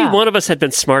 if only one of us had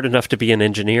been smart enough to be an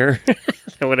engineer,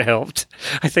 that would have helped.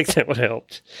 I think that would have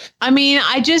helped. I mean,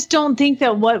 I just don't think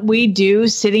that what we do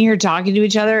sitting here talking to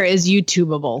each other is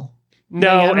YouTubeable.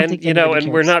 No, and you know,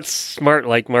 and we're not smart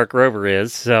like Mark Rober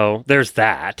is, so there's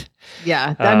that.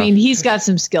 Yeah, I mean, he's got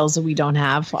some skills that we don't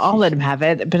have. I'll let him have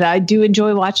it, but I do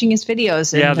enjoy watching his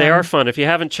videos. And, they are fun. If you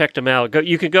haven't checked them out,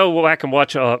 you can go back and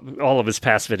watch all of his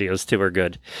past videos too. Are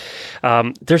good.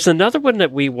 There's another one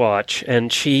that we watch,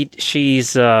 and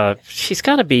she's got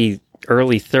to be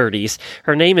early 30s.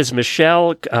 Her name is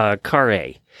Michelle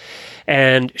Carre,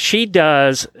 and she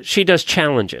does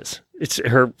challenges. It's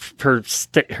her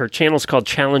channel's called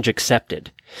Challenge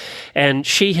Accepted. And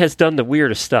she has done the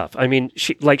weirdest stuff. I mean,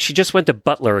 she just went to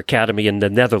Butler Academy in the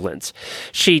Netherlands.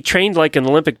 She trained like an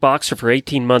Olympic boxer for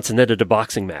 18 months and then did a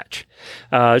boxing match.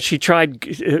 She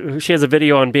has a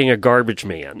video on being a garbage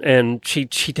man, and she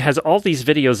has all these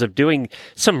videos of doing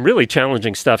some really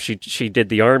challenging stuff. She did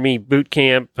the Army boot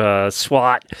camp,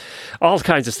 SWAT, all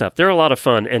kinds of stuff. They're a lot of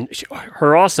fun. And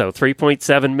her also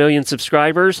 3.7 million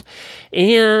subscribers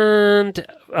and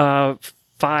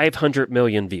 500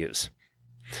 million views.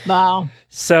 Wow.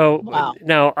 So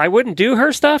now I wouldn't do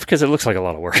her stuff because it looks like a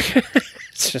lot of work.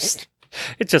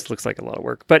 It just looks like a lot of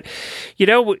work. But, you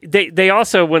know, they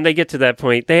also, when they get to that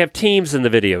point, they have teams and the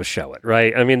videos show it,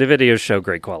 right? I mean, the videos show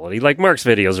great quality. Like Mark's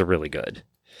videos are really good.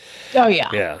 Oh, yeah.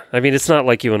 Yeah. I mean, it's not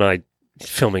like you and I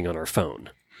filming on our phone.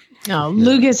 No,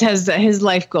 Lucas has his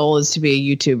life goal is to be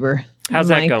a YouTuber. How's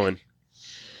that going?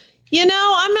 You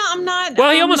know, I'm not.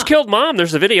 Well, he almost killed Mom.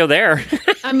 There's a video there.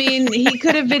 I mean, he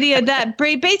could have videoed that.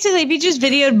 Basically, if he just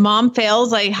videoed Mom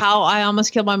fails, like how I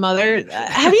almost killed my mother.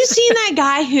 Have you seen that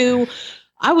guy who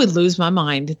I would lose my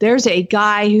mind? There's a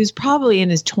guy who's probably in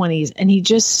his 20s and he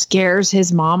just scares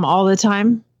his mom all the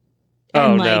time.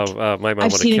 And no, my mom.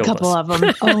 I've seen a couple of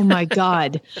them. Oh my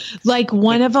God. Like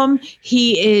one of them,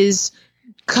 he is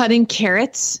cutting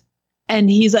carrots. And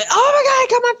he's like, "Oh my God, I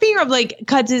cut my finger off!"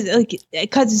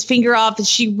 Like cuts his finger off, and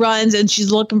she runs and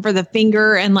she's looking for the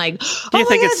finger. And like, do you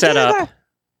think it's set up?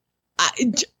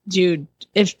 Dude,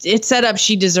 if it's set up,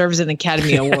 she deserves an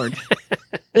Academy Award.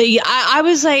 I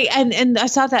was like, and I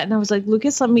saw that, and I was like,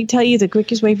 Lucas, let me tell you the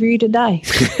quickest way for you to die.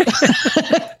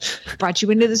 Brought you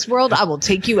into this world, I will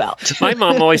take you out. My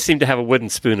mom always seemed to have a wooden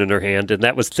spoon in her hand, and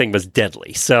that thing was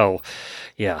deadly. So,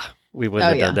 yeah. We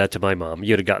wouldn't have done that to my mom.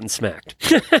 You'd have gotten smacked.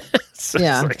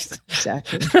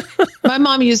 Exactly. My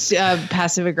mom used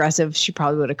passive aggressive. She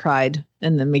probably would have cried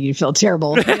and then made you feel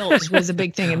terrible. Guilt was a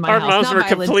big thing in my house. Our moms were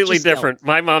completely different. Guilt.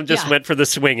 My mom just went for the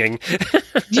swinging.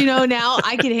 You know, now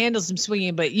I can handle some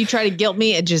swinging, but you try to guilt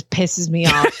me, it just pisses me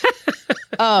off.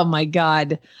 Oh my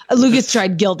God. Lucas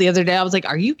tried guilt the other day. I was like,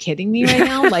 are you kidding me right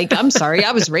now? Like, I'm sorry.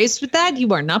 I was raised with that.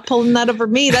 You are not pulling that over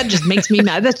me. That just makes me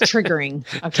mad. That's triggering.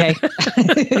 Okay.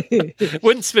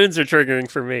 Wooden spoons are triggering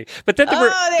for me. But then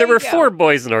there were 4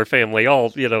 boys in our family, all,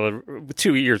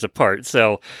 2 years apart.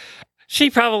 So she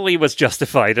probably was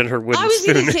justified in her wooden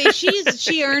spoon. I was going to say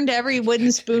she earned every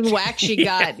wooden spoon whack she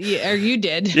got, or you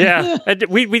did. Yeah, and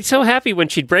we'd be so happy when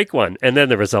she'd break one, and then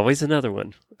there was always another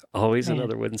one,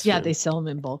 another wooden spoon. Yeah, they sell them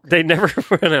in bulk. They never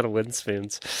run out of wooden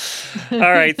spoons. All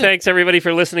right, thanks everybody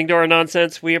for listening to our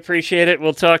nonsense. We appreciate it.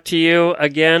 We'll talk to you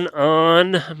again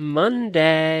on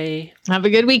Monday. Have a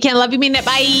good weekend. Love you, mean it.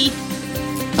 Bye.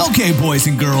 Okay, boys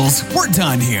and girls, we're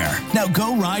done here. Now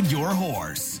go ride your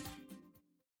horse.